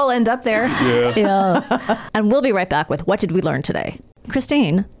 We all end up there. Yeah. And we'll be right back with What Did We Learn Today?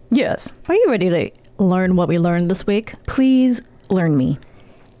 Christine. Yes. Are you ready to learn what we learned this week? Please learn me.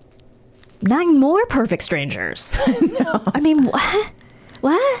 9 more perfect strangers. No. I mean, what?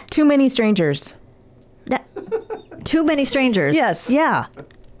 What? Too many strangers. Too many strangers. Yes. Yeah.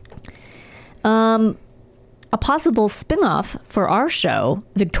 A possible spin-off for our show,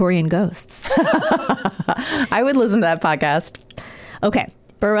 Victorian Ghosts. I would listen to that podcast. Okay.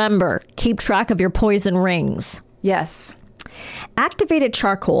 Remember, keep track of your poison rings. Yes. Activated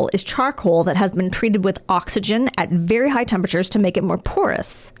charcoal is charcoal that has been treated with oxygen at very high temperatures to make it more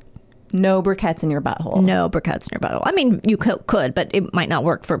porous. No briquettes in your butthole. No briquettes in your butthole. I mean, you could, but it might not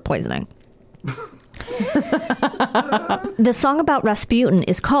work for poisoning. The song about Rasputin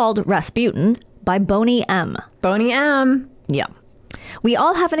is called Rasputin by Boney M. Boney M. Yeah. We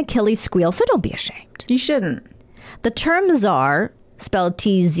all have an Achilles squeal, so don't be ashamed. You shouldn't. The term czar, spelled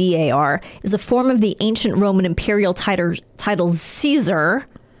Tzar, is a form of the ancient Roman imperial title Caesar,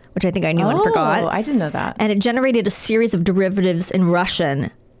 which I think I knew and forgot. Oh, I didn't know that. And it generated a series of derivatives in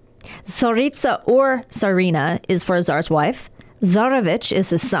Russian. Tsaritsa or Tsarina is for a czar's wife. Tsarevich is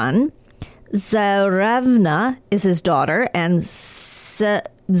his son. Tsarevna is his daughter. And Tsarevich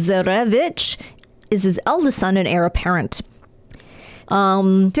is his eldest son and heir apparent.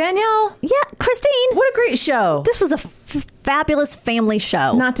 Danielle? Yeah, Christine. What a great show. This was a fabulous family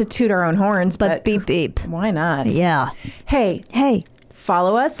show. Not to toot our own horns, but beep, beep. Why not? Yeah. Hey.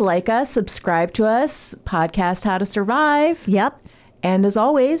 Follow us, like us, subscribe to us, podcast How to Survive. Yep. And as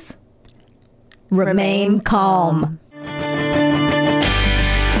always, Remain calm.